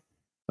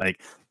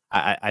 Like,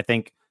 I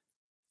think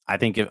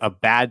if a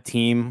bad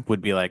team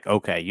would be like,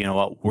 okay, you know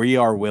what, we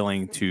are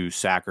willing to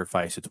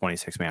sacrifice a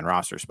 26-man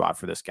roster spot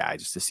for this guy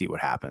just to see what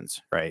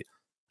happens, right?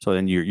 So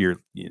then you're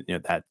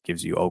that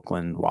gives you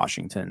Oakland,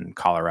 Washington,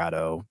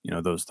 Colorado,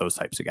 those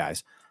types of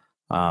guys.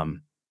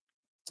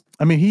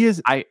 I mean, he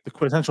is the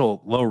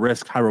quintessential low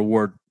risk, high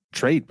reward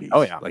trade piece.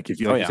 Oh yeah, like if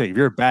you say, if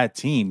you're a bad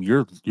team,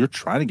 you're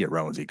trying to get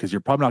Roansy because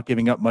you're probably not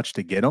giving up much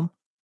to get him.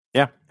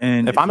 Yeah,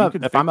 and if I'm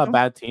a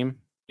bad team,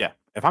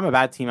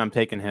 I'm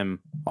taking him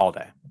all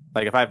day.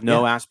 Like if I have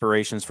no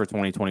aspirations for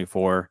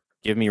 2024,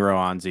 give me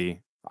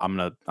Roansy. I'm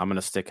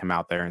gonna stick him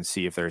out there and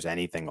see if there's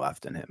anything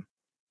left in him.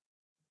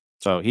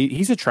 So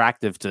he's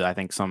attractive to, I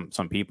think, some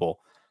people.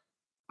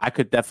 I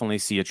could definitely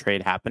see a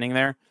trade happening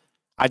there.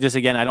 I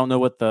don't know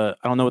what the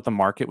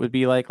market would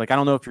be like. Like I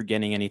don't know if you're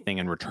getting anything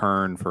in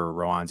return for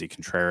Roansy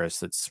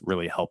Contreras that's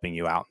really helping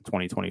you out in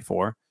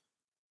 2024.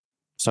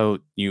 So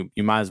you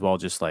might as well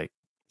just like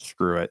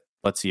screw it.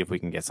 Let's see if we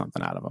can get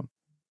something out of him.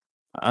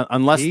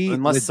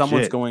 Unless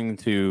someone's going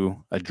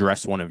to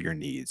address one of your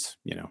needs,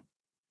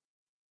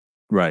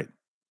 Right.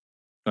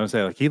 I would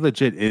say like he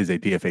legit is a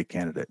DFA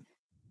candidate.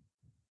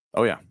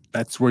 Oh yeah.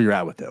 That's where you're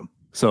at with him.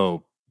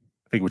 So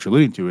I think what you're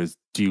alluding to is,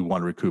 do you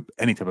want to recoup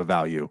any type of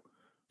value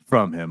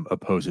from him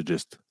opposed to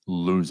just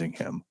losing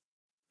him?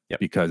 Yep.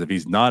 Because if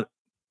he's not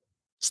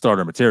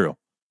starter material,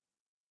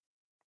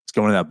 it's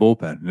going to that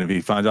bullpen. And if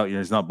he finds out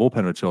he's not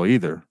bullpen material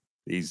either,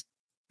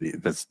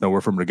 that's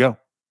nowhere for him to go.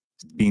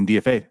 He's being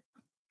DFA'd.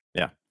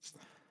 Yeah.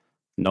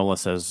 Nola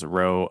says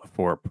row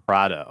for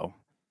Prado.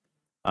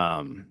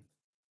 I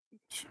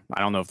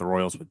don't know if the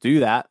Royals would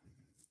do that.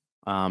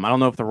 I don't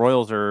know if the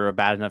Royals are a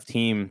bad enough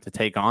team to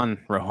take on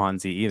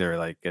Roansy either.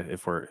 Like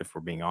if we're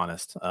being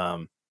honest,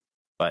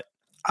 but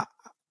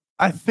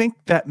I think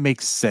that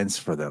makes sense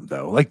for them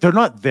though. Like they're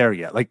not there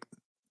yet. Like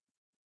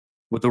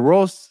what the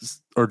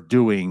Royals are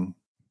doing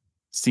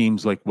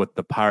seems like what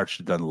the Pirates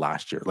should have done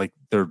last year. Like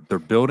they're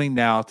building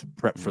now to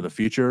prep for the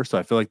future. So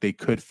I feel like they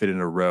could fit in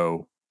a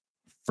row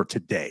for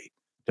today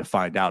to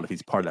find out if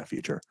he's part of that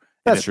future.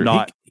 That's true.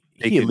 Not,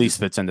 he at least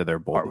fits into their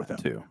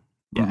bullpen too.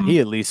 Yeah, he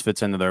at least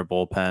fits into their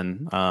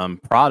bullpen.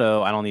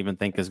 Prado, I don't even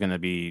think is going to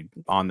be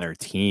on their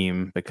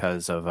team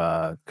because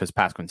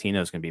Pasquantino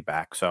is going to be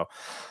back. So,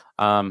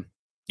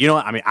 you know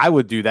what? I mean, I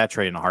would do that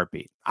trade in a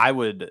heartbeat. I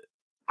would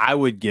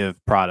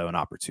give Prado an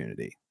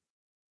opportunity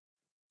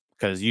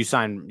because you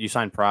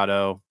sign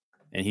Prado,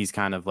 and he's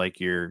kind of like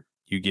you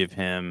give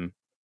him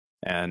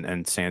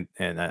and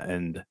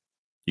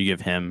you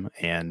give him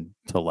and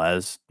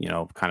Tellez,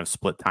 kind of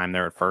split time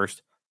there at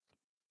first.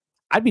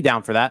 I'd be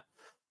down for that.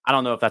 I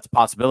don't know if that's a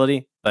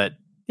possibility, but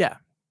yeah.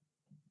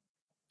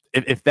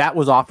 If that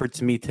was offered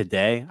to me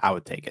today, I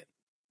would take it.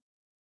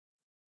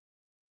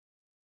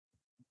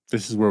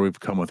 This is where we've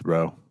come with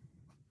Roe.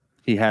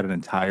 He had an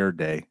entire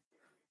day.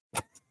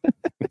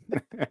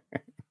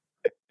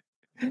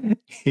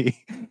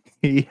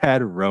 he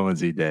had a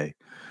Roansy day.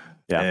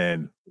 Yeah.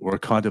 And we're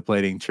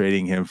contemplating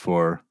trading him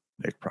for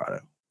Nick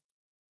Prado.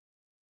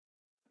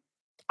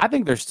 I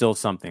think there's still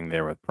something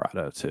there with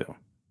Prado too.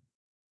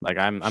 Like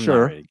I'm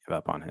sure. Not ready to give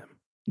up on him.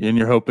 And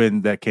you're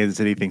hoping that Kansas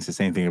City thinks the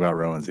same thing about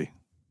Roansy.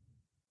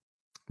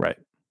 Right.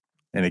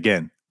 And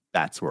again,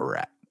 that's where we're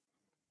at.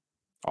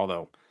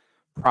 Although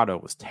Prado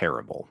was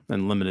terrible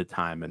in limited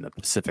time in the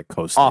Pacific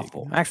Coast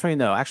Awful. League. Actually,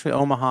 no. Actually,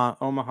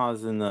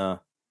 Omaha's in the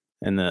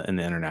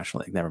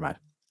International League. Never mind.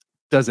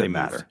 Doesn't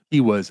matter. He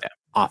was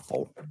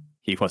awful.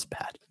 He was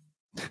bad.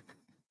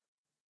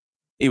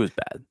 He was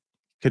bad.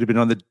 Could have been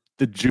on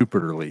the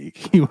Jupiter League.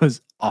 He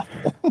was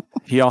awful.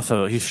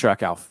 He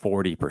struck out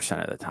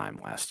 40% of the time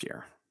last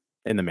year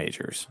in the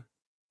majors.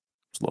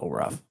 It's a little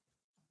rough.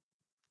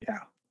 Yeah.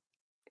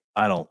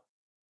 I don't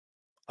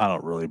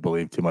really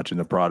believe too much in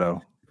the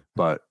Prado,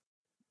 but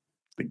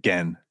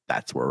again,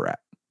 that's where we're at.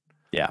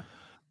 Yeah.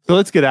 So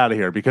let's get out of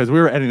here because we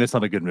were ending this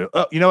on a good mood.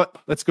 Oh, you know what?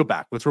 Let's go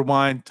back. Let's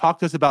rewind.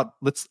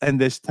 Let's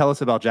end this. Tell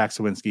us about Jack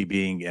Sawinski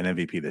being an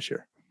MVP this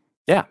year.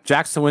 Yeah.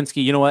 Jack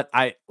Sawinski, you know what?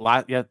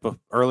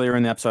 Earlier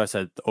in the episode, I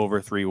said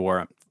over 4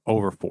 war.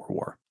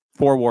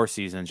 4 war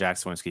season, Jack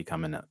Sawinski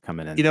coming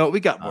in. You know what? We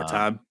got more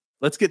time.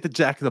 Let's get the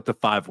Jack up to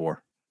 5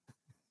 war.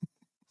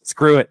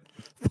 Screw it.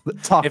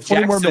 Talk if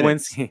Jack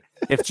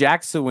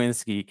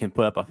Sawinski can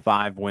put up a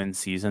 5-win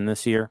season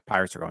this year,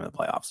 Pirates are going to the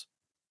playoffs.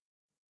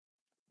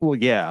 Well,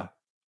 yeah.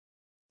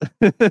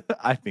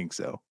 I think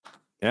so.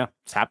 Yeah,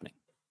 it's happening.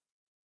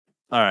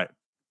 All right.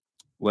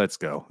 Let's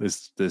go.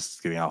 This is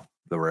getting off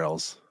the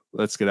rails.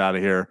 Let's get out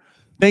of here.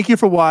 Thank you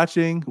for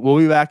watching. We'll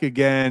be back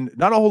again.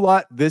 Not a whole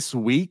lot this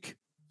week.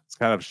 It's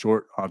kind of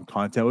short on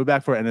content. We'll be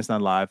back for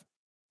NS9 Live.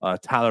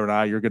 Tyler and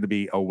I, you're going to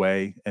be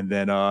away. And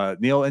then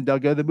Neil and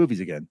Doug go to the movies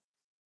again.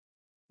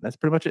 That's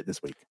pretty much it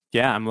this week.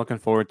 Yeah, I'm looking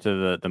forward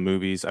to the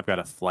movies. I've got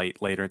a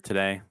flight later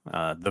today.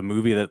 The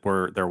movie that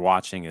they're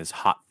watching is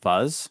Hot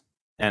Fuzz,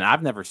 and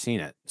I've never seen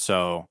it.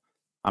 So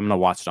I'm going to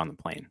watch it on the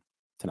plane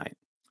tonight.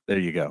 There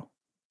you go.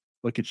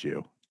 Look at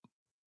you.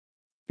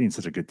 Being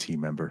such a good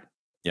team member.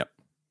 Yep.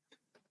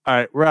 All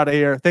right, we're out of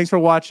here. Thanks for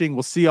watching.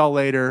 We'll see y'all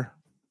later.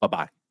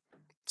 Bye-bye.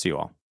 See you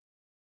all.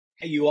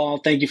 Hey, you all.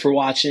 Thank you for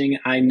watching.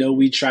 I know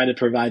we try to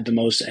provide the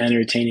most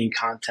entertaining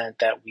content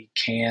that we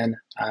can,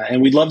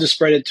 and we'd love to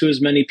spread it to as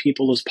many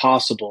people as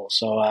possible.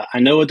 So I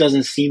know it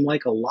doesn't seem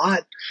like a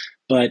lot,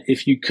 but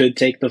if you could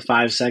take the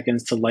 5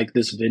 seconds to like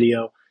this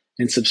video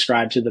and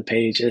subscribe to the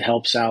page, it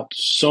helps out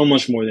so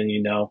much more than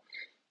you know.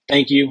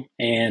 Thank you,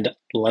 and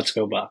let's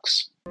go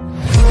Bucks.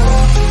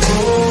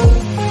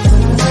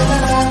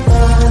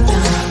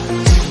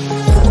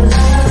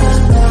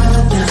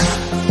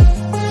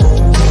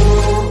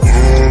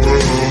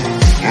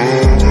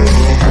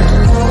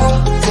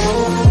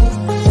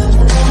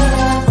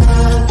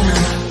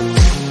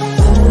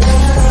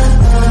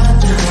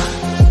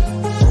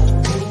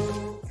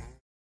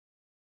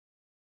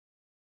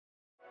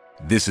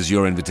 This is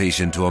your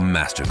invitation to a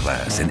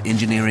masterclass in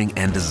engineering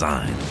and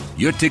design.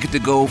 Your ticket to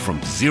go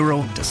from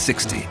 0 to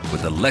 60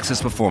 with the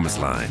Lexus Performance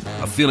Line.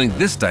 A feeling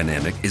this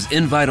dynamic is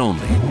invite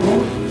only.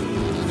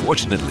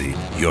 Fortunately,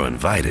 you're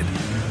invited.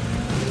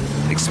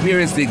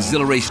 Experience the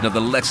exhilaration of the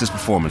Lexus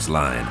Performance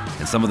Line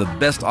and some of the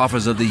best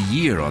offers of the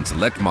year on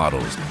select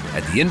models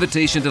at the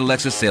Invitation to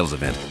Lexus sales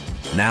event,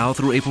 now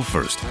through April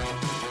 1st.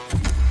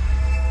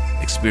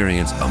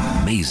 Experience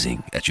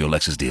amazing at your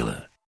Lexus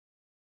dealer.